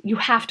politics. You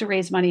have to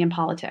raise money in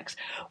politics.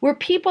 Where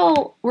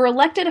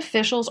elected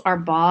officials are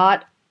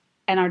bought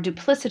and are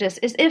duplicitous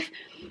is if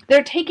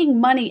they're taking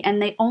money and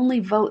they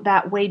only vote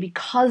that way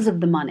because of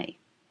the money.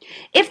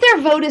 If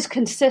their vote is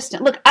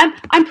consistent, look,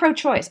 I'm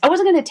pro-choice. I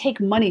wasn't going to take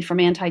money from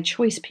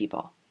anti-choice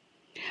people.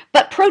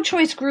 But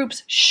pro-choice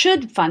groups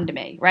should fund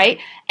me, right?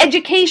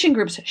 Education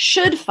groups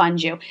should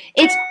fund you.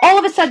 It's all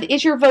of a sudden,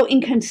 is your vote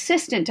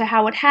inconsistent to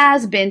how it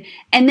has been,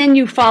 and then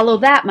you follow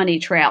that money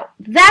trail.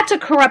 That's a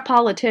corrupt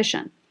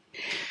politician.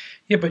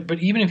 Yeah, but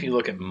even if you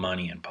look at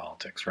money in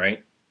politics,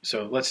 right?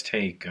 So let's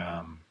take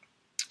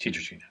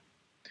teachers union,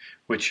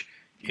 which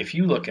if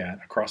you look at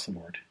across the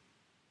board,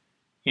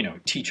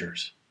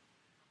 teachers,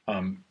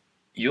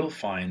 you'll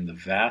find the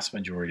vast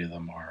majority of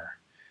them are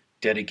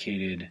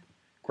dedicated,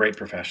 great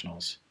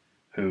professionals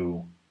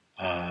who,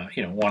 want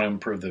to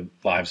improve the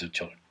lives of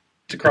children.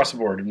 It's across the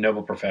board,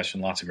 noble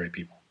profession, lots of great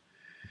people.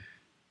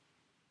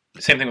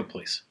 Same thing with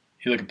police.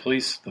 You look at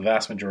police, the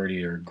vast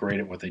majority are great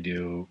at what they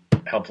do,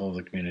 helpful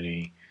to the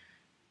community,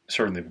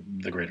 serving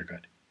the greater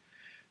good.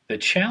 The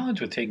challenge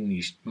with taking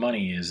these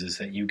money is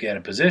that you get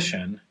a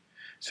position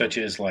such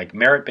as like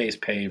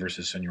merit-based pay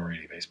versus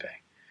seniority-based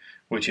pay,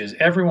 which is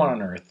everyone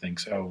on earth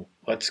thinks, oh,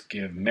 let's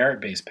give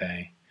merit-based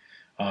pay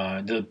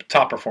to the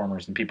top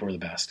performers and people who are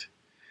the best.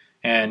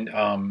 And,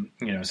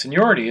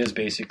 seniority is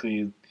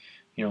basically,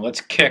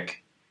 let's give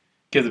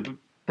the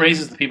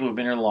raises to the people who've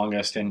been here the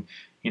longest. And,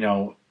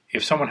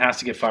 if someone has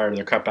to get fired or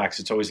their cutbacks,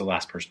 it's always the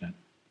last person in.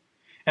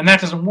 And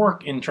that doesn't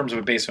work in terms of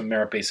a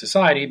merit-based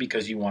society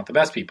because you want the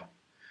best people.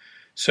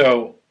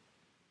 So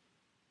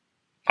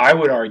I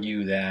would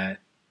argue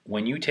that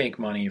when you take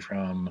money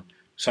from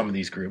some of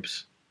these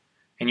groups,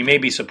 and you may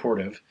be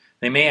supportive,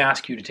 they may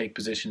ask you to take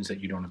positions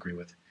that you don't agree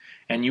with.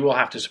 And you will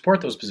have to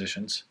support those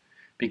positions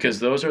because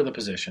those are the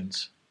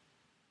positions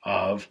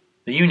of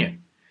the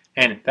union.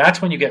 And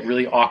that's when you get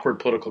really awkward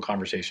political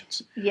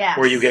conversations. Yes.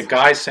 Where you get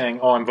guys saying,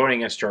 oh, I'm voting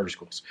against charter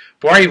schools.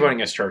 Why are you voting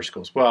against charter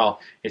schools? Well,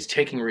 it's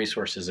taking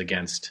resources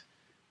against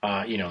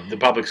the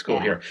public school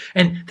here.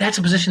 And that's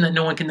a position that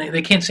no one can,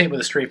 they can't say it with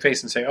a straight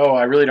face and say, oh,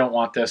 I really don't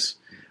want this.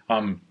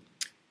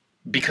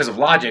 Because of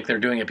logic, they're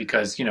doing it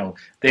because,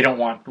 they don't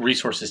want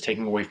resources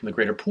taken away from the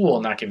greater pool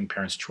and not giving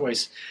parents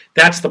choice.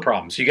 That's the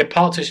problem. So you get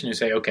politicians who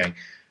say, okay,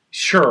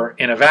 sure,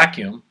 in a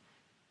vacuum,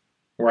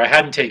 where I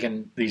hadn't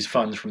taken these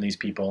funds from these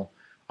people,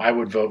 I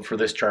would vote for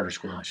this charter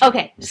school initiative.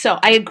 Okay, so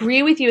I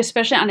agree with you,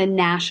 especially on a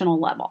national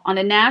level. On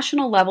a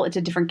national level, it's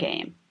a different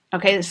game.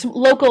 Okay,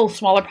 local,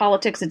 smaller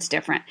politics, it's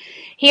different.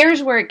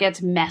 Here's where it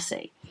gets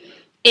messy.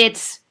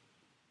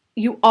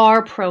 You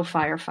are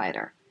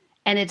pro-firefighter.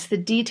 And it's the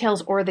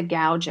details or the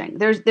gouging.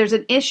 There's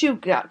an issue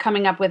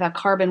coming up with a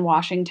carbon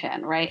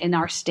Washington, right, in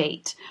our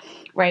state,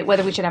 right,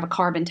 whether we should have a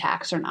carbon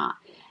tax or not.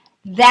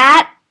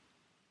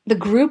 The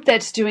group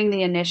that's doing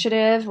the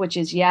initiative, which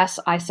is Yes,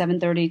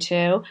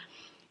 I-732,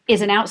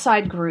 is an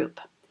outside group.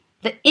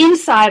 The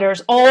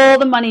insiders, all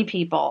the money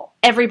people,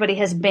 everybody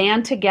has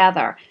band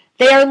together.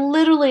 They are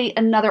literally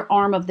another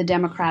arm of the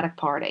Democratic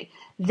Party.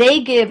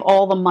 They give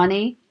all the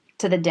money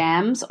to the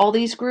Dems, all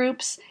these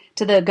groups,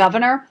 to the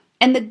governor.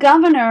 And the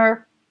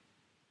governor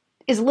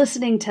is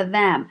listening to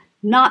them,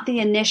 not the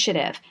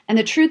initiative. And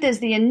the truth is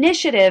the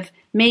initiative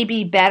may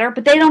be better,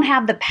 but they don't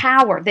have the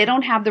power. They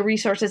don't have the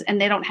resources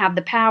and they don't have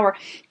the power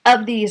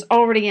of these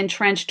already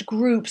entrenched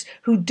groups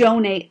who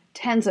donate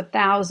tens of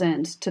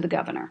thousands to the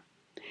governor.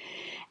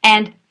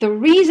 And the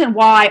reason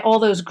why all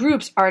those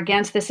groups are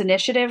against this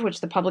initiative, which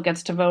the public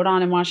gets to vote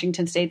on in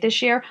Washington State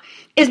this year,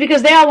 is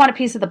because they all want a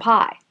piece of the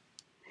pie.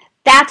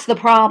 That's the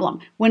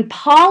problem. When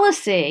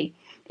policy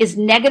is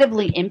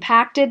negatively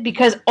impacted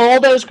because all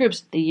those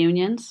groups, the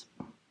unions,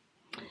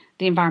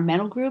 the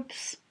environmental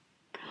groups,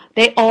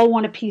 they all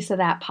want a piece of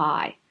that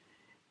pie.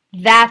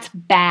 That's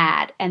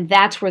bad, and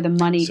that's where the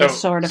money is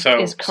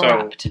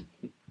corrupt. So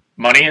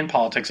money in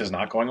politics is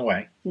not going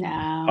away.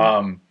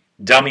 No.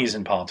 Dummies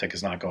in politics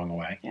is not going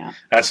away. Yeah.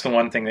 That's the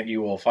one thing that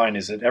you will find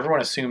is that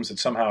everyone assumes that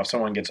somehow if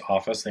someone gets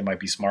office, they might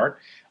be smart.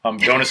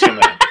 Don't assume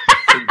that.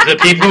 The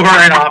people who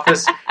are in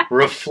office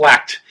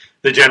reflect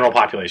the general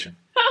population.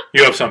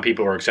 You have some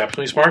people who are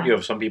exceptionally smart. You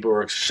have some people who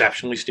are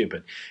exceptionally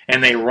stupid.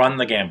 And they run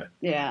the gambit.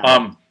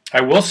 Yeah.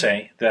 I will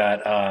say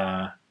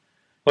that,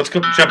 let's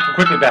jump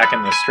quickly back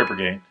into the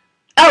Strippergate.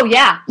 Oh,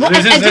 yeah. Well,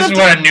 this is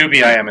what a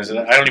newbie I am. Is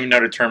I don't even know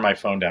to turn my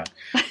phone down.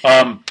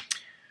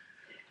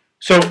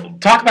 So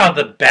talk about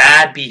the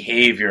bad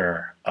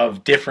behavior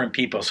of different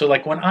people. So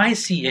like when I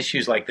see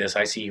issues like this,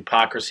 I see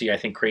hypocrisy, I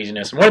think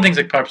craziness. And one of the things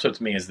that pops up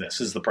to me is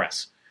the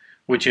press,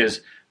 which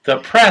is the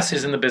press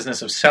is in the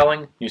business of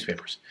selling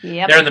newspapers.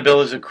 Yep. They're in the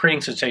business of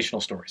creating sensational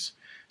stories.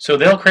 So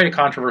they'll create a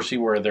controversy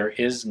where there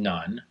is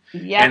none.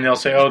 Yep. And they'll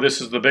say, oh,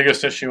 this is the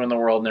biggest issue in the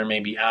world, and there may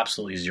be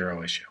absolutely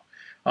zero issue.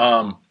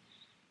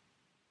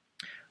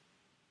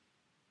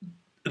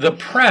 The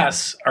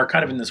press are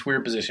kind of in this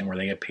weird position where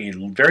they get paid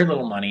very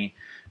little money.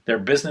 Their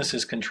business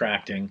is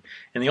contracting,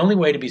 and the only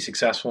way to be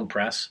successful in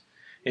press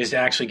is to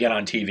actually get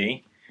on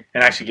TV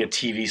and actually get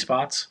TV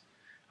spots.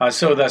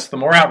 So that's the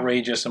more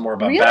outrageous and more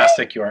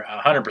bombastic you are,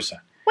 100%.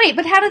 Wait,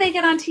 but how do they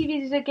get on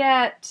TV to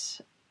get...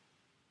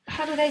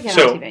 How do they get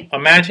on TV? So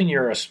imagine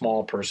you're a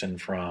small person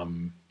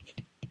from,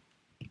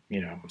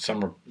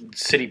 some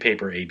city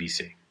paper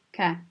ABC.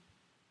 Okay.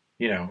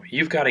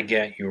 You've got to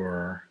get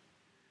your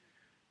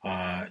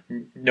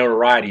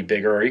notoriety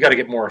bigger, or you got to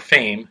get more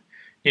fame,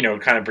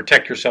 kind of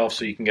protect yourself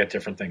so you can get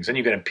different things. And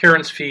you get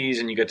appearance fees,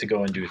 and you get to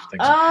go and do things.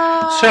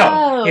 Oh,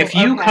 so if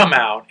you come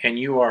out and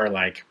you are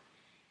like,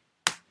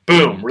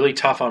 boom, really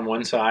tough on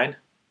one side,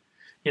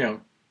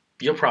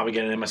 you'll probably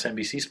get an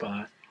MSNBC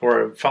spot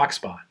or a Fox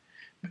spot.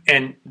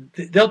 And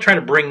they'll try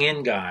to bring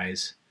in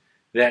guys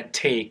that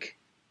take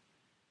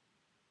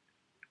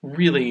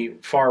really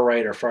far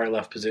right or far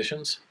left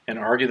positions and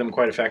argue them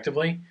quite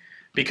effectively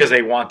because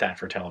they want that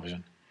for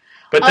television.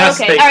 But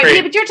that's okay. All right,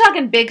 yeah, but you're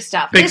talking big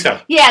stuff. Big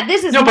stuff. Yeah,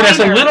 this is no, but as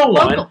a little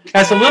local. one,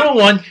 as a little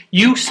one,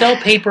 you sell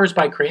papers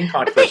by creating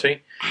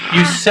controversy.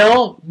 You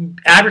sell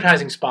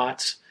advertising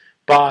spots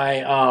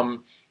by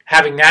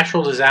having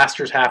natural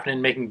disasters happen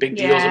and making big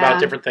deals about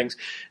different things.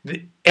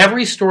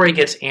 Every story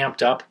gets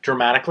amped up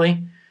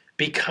dramatically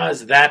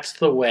because that's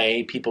the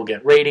way people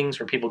get ratings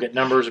or people get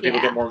numbers or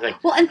people get more things.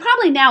 Well, and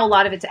probably now a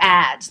lot of it's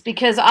ads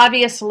because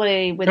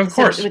obviously with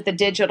the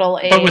digital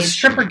age. But with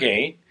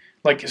Strippergate,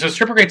 so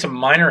Strippergate's a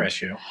minor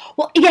issue.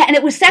 Well, yeah, and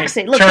it was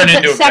sexy. Look,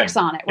 they put sex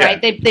on it,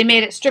 right? Yeah. They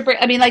made it stripper.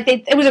 I mean,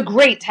 it was a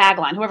great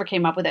tagline. Whoever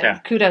came up with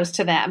it, kudos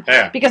to them.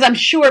 Yeah. Because I'm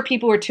sure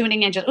people were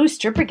tuning in just, ooh,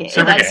 Strippergate.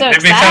 That's so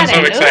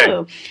exciting.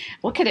 Ooh,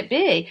 what could it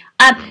be?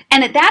 And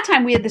at that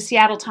time, we had the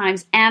Seattle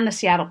Times and the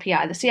Seattle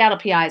PI. The Seattle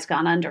PI has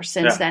gone under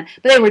since then,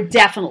 but they were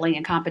definitely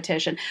in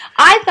competition.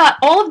 I thought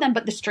all of them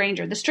but The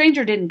Stranger. The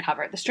Stranger didn't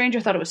cover it. The Stranger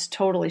thought it was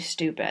totally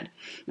stupid.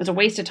 It was a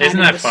waste of time. Isn't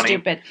that it was funny?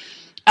 Stupid.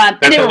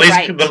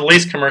 The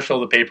least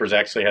commercial of the papers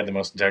actually had the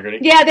most integrity.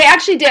 Yeah, they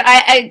actually did.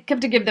 I have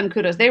to give them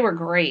kudos. They were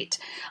great.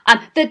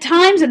 The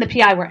Times and the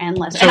PI were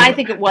endless, and I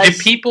think it was... Did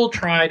people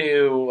try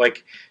to,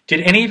 did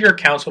any of your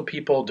council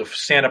people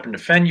stand up and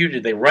defend you?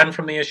 Did they run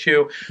from the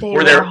issue? They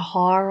were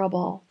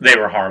horrible. They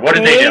were horrible. What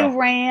did they do? They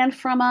ran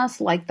from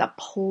us like the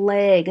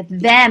plague.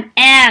 Them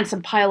and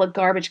some pile of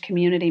garbage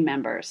community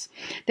members.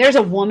 There's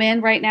a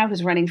woman right now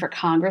who's running for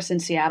Congress in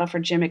Seattle for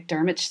Jim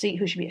McDermott's seat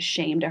who should be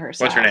ashamed of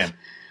herself. What's her name?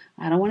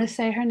 I don't want to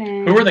say her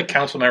name. Who were the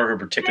council members who were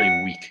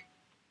particularly weak?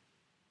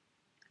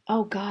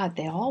 Oh, God,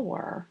 they all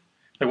were.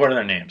 What are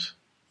their names?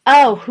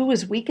 Oh, who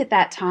was weak at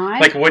that time?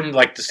 Wouldn't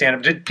to stand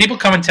up? Did people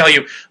come and tell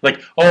you, oh,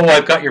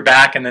 I've got your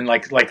back, and then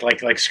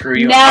screw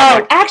you?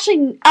 No,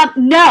 actually,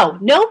 no.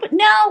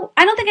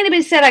 I don't think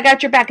anybody said I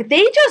got your back.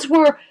 They just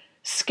were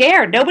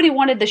scared. Nobody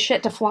wanted the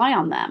shit to fly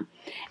on them.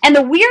 And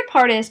the weird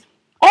part is,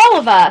 all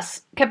of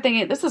us kept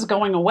thinking, this is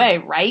going away,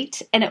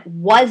 right? And it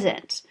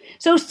wasn't.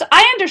 So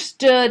I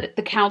understood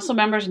the council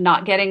members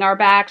not getting our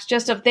backs,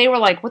 just if they were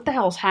like, what the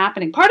hell's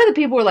happening? Part of the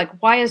people were like,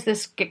 why is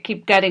this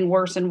keep getting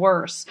worse and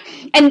worse?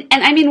 And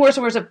I mean worse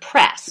and worse of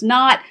press,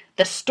 not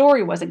the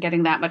story wasn't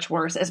getting that much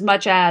worse, as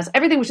much as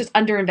everything was just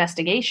under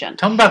investigation.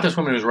 Tell me about this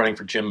woman who's running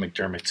for Jim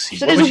McDermott's seat.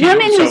 So what was she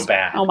doing so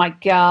bad? Oh my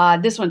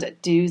God, this one's a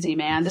doozy,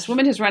 man. This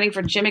woman who's running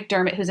for Jim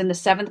McDermott, who's in the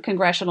 7th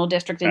Congressional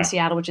District in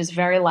Seattle, which is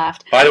very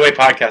left. By the way,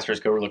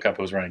 podcasters, go look up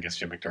who's running against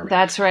Jim McDermott.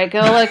 That's right, go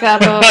look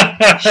up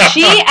who.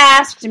 She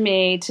asked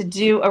me to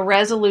do a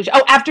resolution.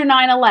 Oh, after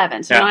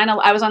 9/11. So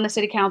I was on the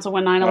city council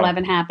when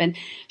 9/11 happened.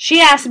 She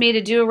asked me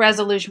to do a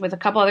resolution with a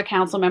couple other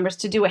council members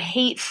to do a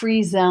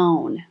hate-free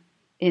zone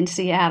in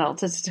Seattle,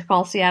 to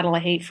call Seattle a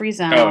hate-free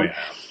zone. Oh, yeah.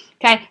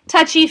 Okay,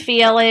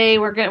 touchy-feely,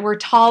 we're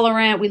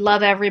tolerant, we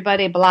love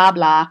everybody, blah,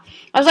 blah.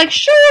 I was like,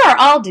 sure,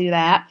 I'll do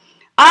that.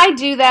 I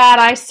do that,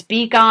 I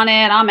speak on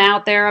it, I'm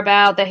out there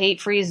about the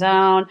hate-free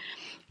zone,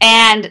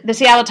 and the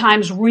Seattle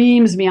Times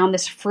reams me on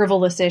this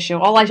frivolous issue.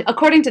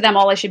 According to them,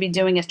 all I should be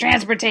doing is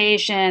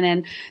transportation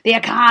and the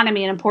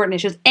economy and important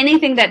issues.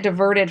 Anything that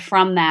diverted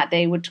from that,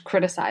 they would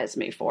criticize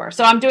me for.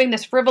 So I'm doing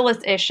this frivolous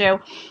issue,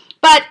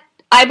 but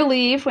I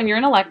believe when you're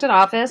in elected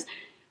office,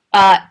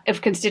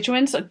 if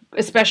constituents,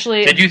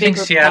 especially... Did you think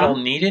Seattle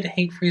needed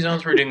hate-free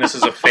zones? We're doing this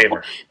as a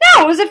favor.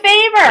 No, it was a favor.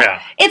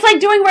 Yeah. It's like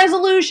doing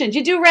resolutions.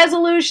 You do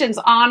resolutions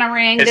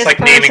honoring this person. It's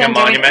like naming a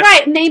monument.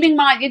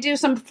 Right, you do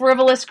some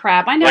frivolous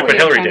crap. I know what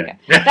Hillary did.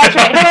 That's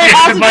right. Hillary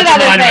also did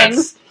other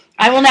things.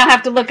 I will now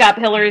have to look up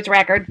Hillary's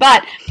record.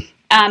 But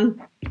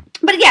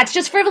But yeah, it's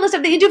just frivolous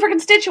stuff that you do for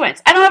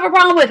constituents. I don't have a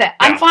problem with it. Yeah.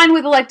 I'm fine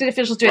with elected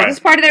officials doing it. This is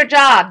part of their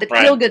job, the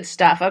feel-good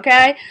stuff,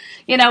 okay?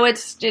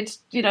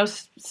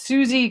 It's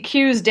Susie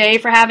Q's day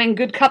for having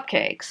good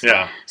cupcakes.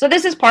 Yeah. So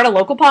this is part of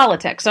local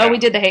politics. So we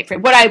did the hate-free.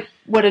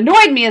 What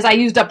annoyed me is I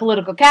used up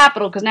political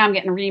capital because now I'm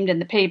getting reamed in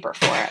the paper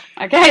for it.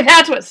 Okay?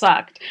 That's what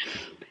sucked.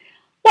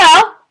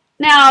 Well,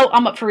 now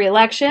I'm up for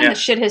re-election. Yeah. The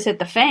shit has hit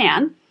the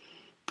fan.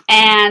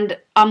 And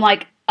I'm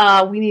like,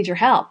 we need your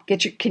help.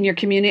 Can your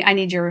community? I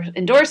need your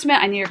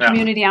endorsement. I need your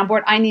community on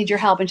board. I need your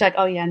help. And she's like,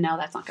 oh yeah, no,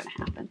 that's not going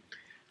to happen.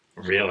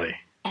 Really?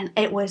 And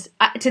it was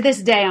to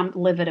this day, I'm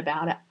livid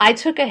about it. I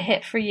took a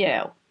hit for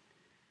you,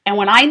 and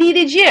when I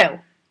needed you,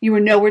 you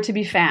were nowhere to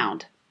be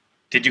found.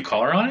 Did you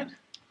call her on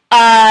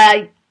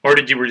it? Or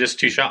you were just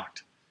too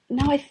shocked?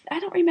 No, I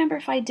don't remember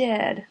if I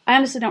did. I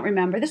honestly don't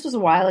remember. This was a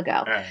while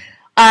ago. Right.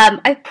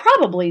 I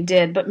probably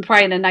did, but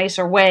probably in a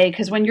nicer way,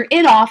 because when you're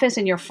in office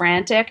and you're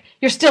frantic,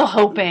 you're still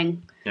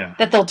hoping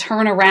that they'll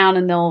turn around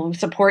and they'll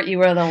support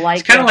you or they'll like you.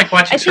 It's kind of like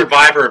watching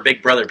Survivor or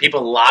Big Brother.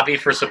 People lobby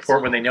for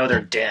support when they know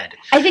they're dead.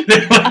 I think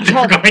they're going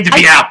to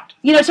be out.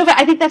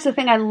 I think that's the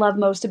thing I love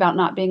most about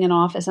not being in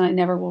office, and I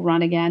never will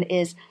run again,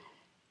 is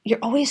you're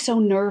always so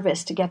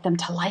nervous to get them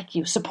to like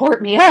you,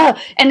 support me.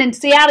 And in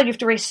Seattle, you have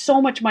to raise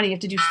so much money, you have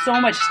to do so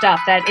much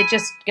stuff that it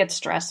just gets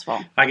stressful.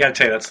 I got to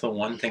tell you, that's the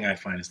one thing I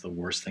find is the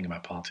worst thing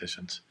about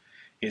politicians,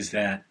 is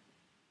that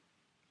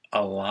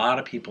a lot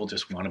of people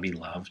just want to be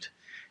loved.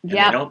 And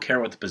they don't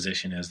care what the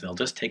position is. They'll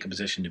just take a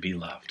position to be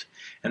loved.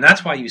 And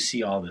that's why you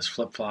see all this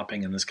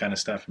flip-flopping and this kind of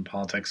stuff in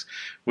politics,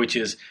 which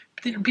is,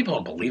 people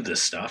don't believe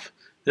this stuff.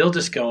 They'll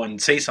just go and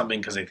say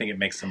something because they think it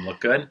makes them look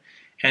good.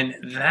 And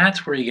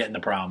that's where you get into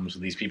problems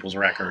with these people's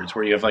records,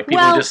 where you have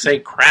people who just say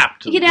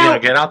crap to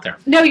get out there.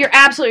 No, you're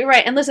absolutely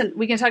right. And listen,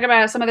 we can talk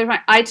about it some other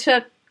time.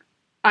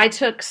 I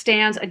took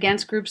stands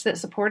against groups that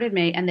supported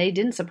me, and they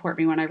didn't support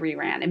me when I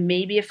reran. And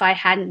maybe if I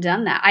hadn't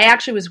done that, I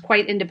actually was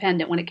quite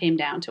independent when it came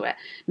down to it.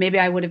 Maybe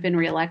I would have been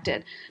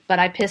reelected. But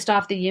I pissed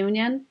off the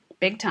union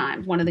big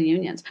time, one of the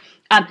unions.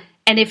 And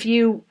if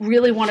you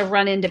really want to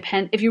run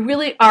independent, if you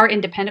really are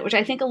independent, which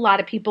I think a lot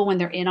of people when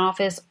they're in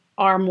office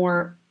are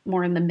more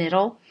in the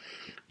middle.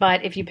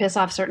 But if you piss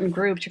off certain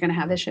groups, you're going to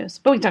have issues.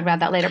 But we can talk about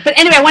that later. But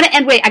anyway, I want to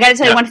end. Wait, I got to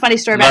tell you one funny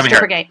story about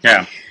Strippergate.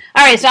 Yeah.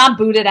 All right, so I'm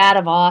booted out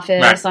of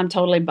office. Right. I'm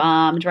totally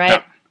bummed,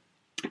 right?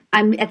 Yeah.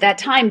 I'm at that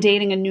time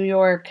dating a New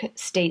York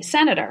state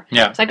senator.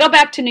 Yeah. So I go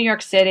back to New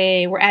York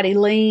City. We're at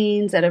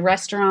Elaine's at a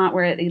restaurant.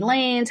 We're at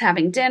Elaine's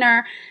having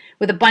dinner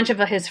with a bunch of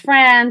his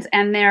friends,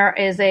 and there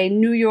is a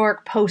New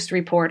York Post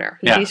reporter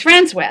who he's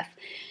friends with.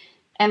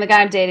 And the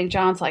guy I'm dating,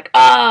 John's like,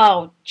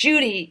 "Oh,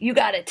 Judy, you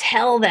got to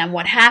tell them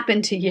what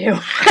happened to you."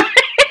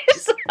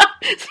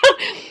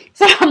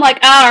 So I'm like,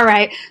 all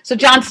right. So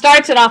John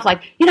starts it off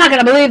like, "You're not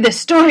going to believe this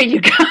story, you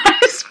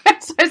guys."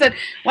 So I said,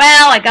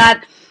 well, I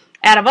got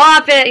out of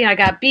office. I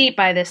got beat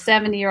by this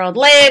 70-year-old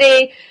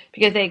lady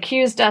because they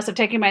accused us of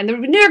taking money.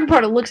 And the New York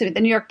reporter looks at me,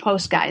 the New York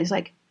Post guy. He's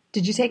like,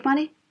 "Did you take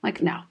money?" I'm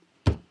like, "No."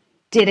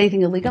 "Did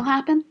anything illegal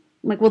happen?"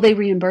 I'm like, "Well, they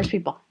reimburse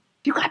people."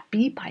 "You got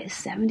beat by a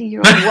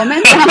 70-year-old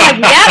woman?" And I'm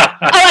like, "Yep."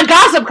 I'm a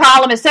gossip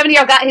column. A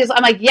 70-year-old guy.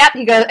 I'm like, "Yep."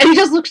 He goes, and he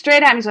just looks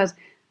straight at me. He goes,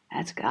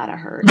 "That's gotta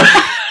hurt."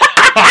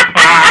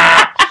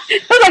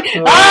 I was like,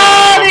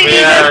 the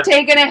ego's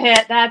taking a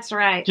hit. That's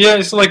right.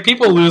 Yeah, so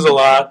people lose a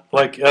lot.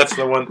 That's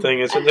the one thing.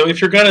 Is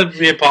if you're going to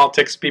be in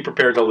politics, be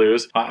prepared to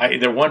lose.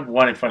 The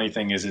one funny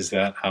thing is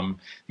that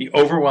the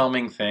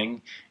overwhelming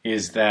thing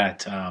is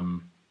that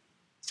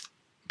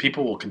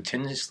people will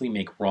continuously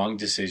make wrong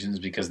decisions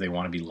because they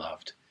want to be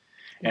loved.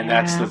 And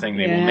that's the thing.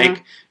 They will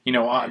make,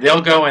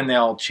 they'll go and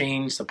they'll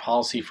change the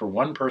policy for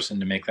one person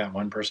to make that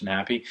one person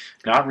happy,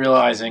 not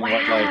realizing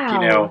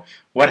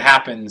what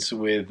happens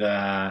with,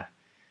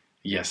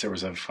 yes, there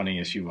was a funny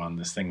issue on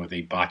this thing with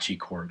a bocce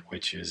court,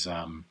 which is,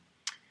 I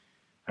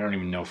don't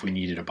even know if we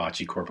needed a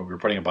bocce court, but we were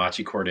putting a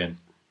bocce court in.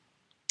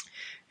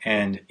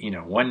 And,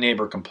 one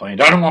neighbor complained,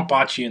 "I don't want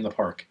bocce in the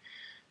park."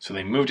 So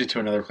they moved it to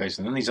another place.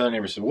 And then these other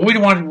neighbors said, "Well, we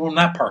don't want it in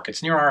that park.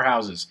 It's near our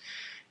houses."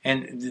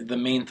 And the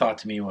main thought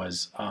to me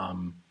was,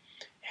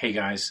 hey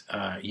guys,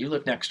 you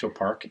live next to a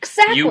park.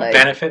 Exactly. You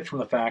benefit from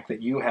the fact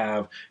that you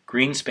have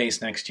green space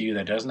next to you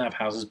that doesn't have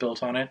houses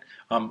built on it.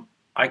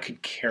 I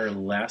could care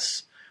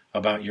less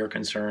about your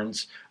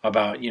concerns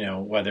about,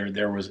 whether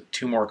there was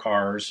 2 more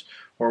cars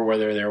or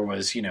whether there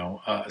was,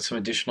 some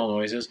additional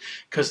noises.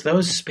 Because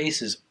those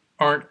spaces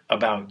aren't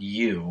about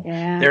you.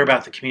 Yeah. They're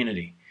about the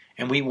community.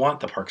 And we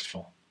want the parks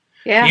full.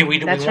 Yeah, we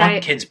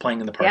want kids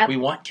playing in the park. Yep. We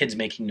want kids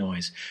making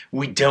noise.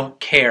 We don't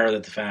care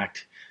that the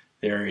fact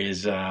there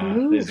is...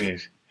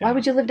 Why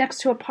would you live next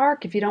to a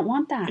park if you don't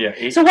want that?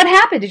 Yeah, so what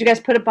happened? Did you guys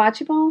put a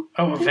bocce ball?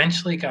 Oh,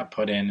 eventually it got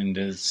put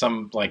into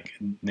some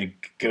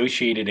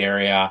negotiated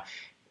area.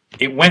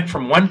 It went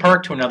from one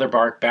park to another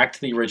park, back to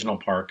the original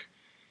park.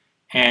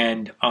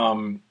 And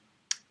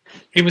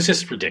it was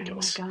just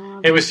ridiculous. Oh my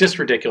God. It was just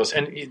ridiculous.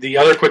 And the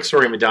other quick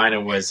story in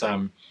Medina was...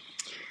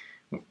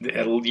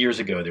 years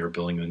ago, they were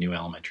building the new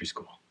elementary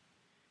school,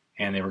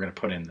 and they were going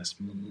to put in this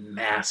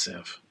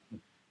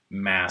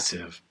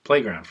massive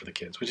playground for the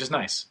kids, which is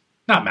nice.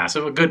 Not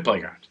massive, a good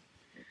playground.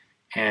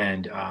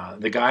 And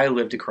the guy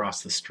lived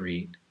across the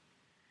street,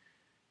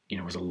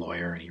 was a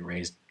lawyer, and he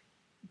raised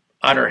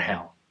utter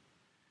hell,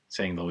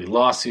 saying there'll be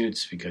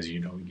lawsuits because,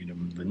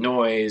 the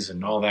noise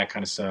and all that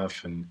kind of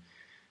stuff and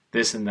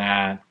this and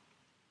that.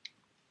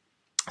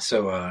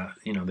 So,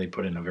 they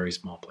put in a very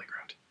small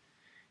playground.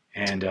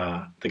 And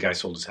the guy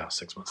sold his house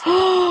 6 months later.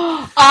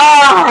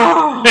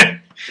 Oh!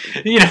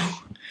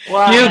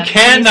 What you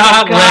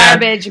cannot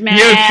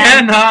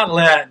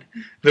let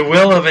the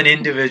will of an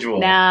individual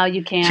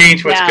you can't.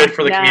 change what's good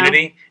for the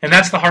community. And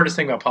that's the hardest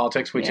thing about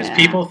politics, which is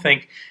people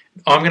think,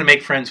 I'm going to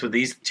make friends with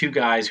these two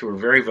guys who are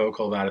very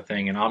vocal about a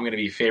thing, and I'm going to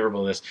be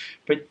favorable to this.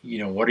 But,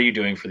 what are you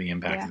doing for the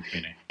impact of the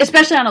community?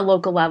 Especially on a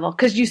local level,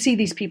 because you see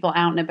these people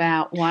out and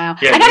about. Wow.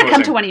 Yeah, I got to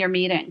come to one of your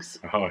meetings.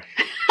 Oh.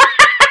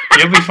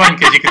 You'll be fun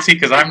because you can see,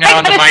 because I'm now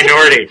in the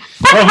minority.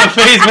 Well,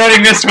 Buffet's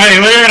voting this way.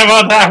 We're going to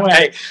vote that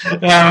way.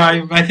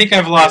 I think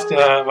I've lost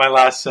my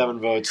last 7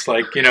 votes,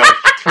 4-3.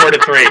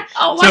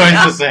 Oh, so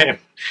it's the same.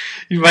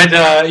 But,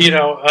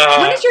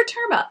 when is your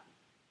term up?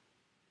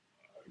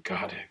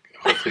 God,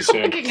 hopefully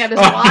soon. Looking at his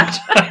watch.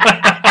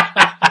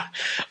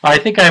 I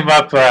think I'm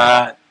up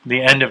the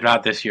end of,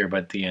 not this year,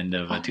 but the end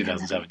of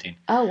 2017.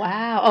 Oh,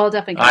 wow. Oh, I'll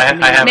definitely.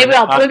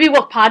 Maybe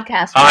we'll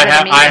podcast. I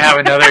have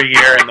another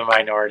year in the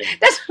minority.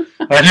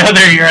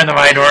 Another year in the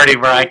minority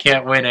where I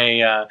can't win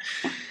a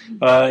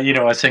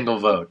single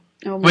vote.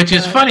 Oh, which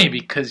is funny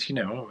because,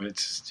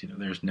 it's,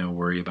 there's no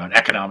worry about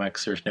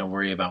economics. There's no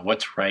worry about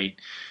what's right.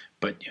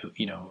 But,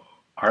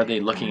 are they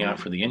looking out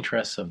for the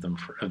interests of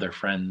their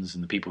friends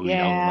and the people who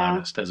yell the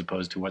loudest, as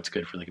opposed to what's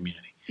good for the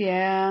community?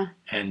 Yeah.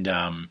 And,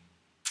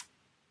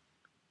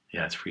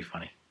 it's pretty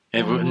funny.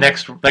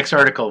 Next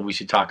article, we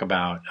should talk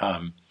about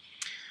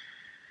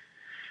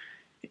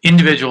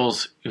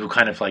individuals who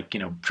kind of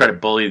try to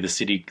bully the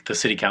city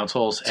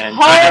councils and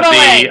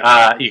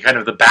kind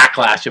of the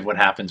backlash of what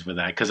happens with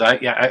that. Because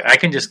I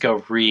can just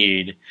go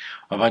read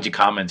a bunch of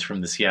comments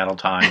from the Seattle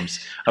Times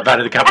about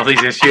a couple of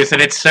these issues,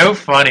 and it's so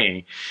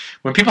funny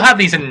when people have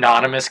these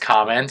anonymous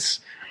comments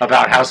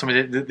about how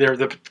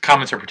the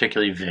comments are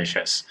particularly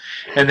vicious,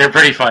 and they're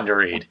pretty fun to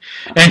read.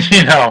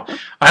 And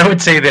I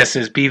would say this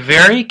is: be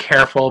very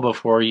careful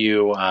before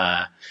you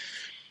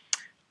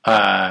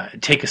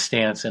take a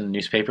stance in a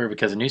newspaper,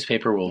 because a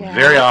newspaper will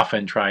very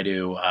often try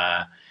to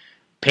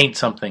paint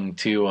something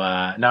to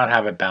not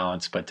have it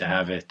balanced, but to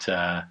have it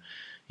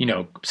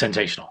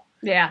sensational.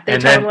 Yeah, they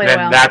totally will.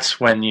 And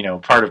that's when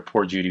part of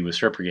Poor Judy with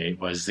Strippergate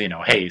was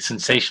hey,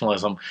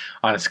 sensationalism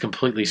on a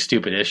completely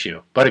stupid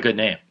issue, but a good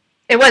name.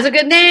 It was a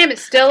good name. It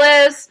still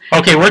is.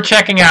 Okay, we're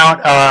checking out.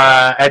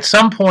 At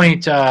some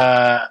point,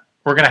 we're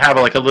going to have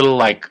a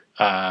little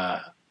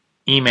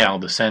email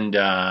to send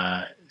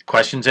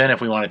questions in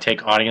if we want to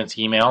take audience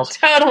emails.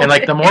 Totally.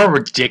 And the more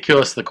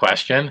ridiculous the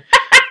question,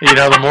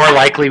 the more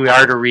likely we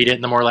are to read it,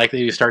 and the more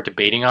likely we start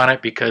debating on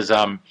it, because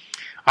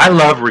I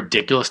love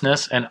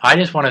ridiculousness, and I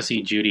just want to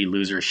see Judy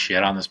lose her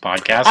shit on this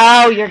podcast.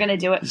 Oh, you're going to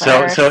do it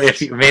first. So if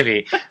you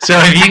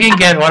can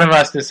get one of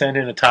us to send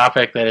in a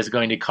topic that is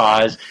going to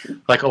cause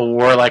a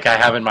war like I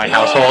have in my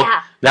household,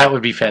 that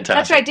would be fantastic.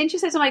 That's right. Didn't you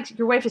say something like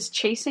your wife is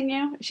chasing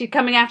you? Is she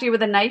coming after you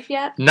with a knife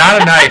yet?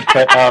 Not a knife,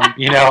 but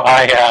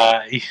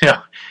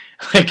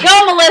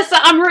go, Melissa.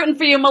 I'm rooting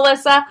for you,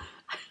 Melissa.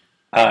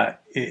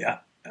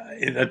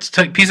 That's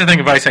a piece of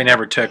advice I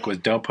never took was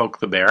don't poke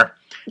the bear.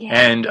 Yeah.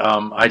 And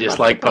I just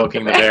like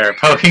poking the bear.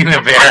 Poking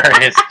the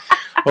bear is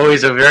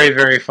always a very,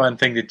 very fun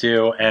thing to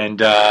do.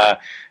 And, I'm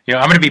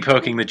going to be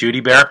poking the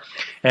Judy bear.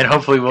 And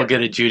hopefully we'll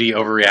get a Judy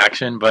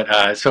overreaction.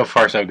 But so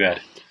far, so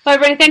good. Well,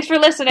 everybody, thanks for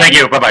listening. Thank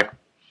you. Bye-bye.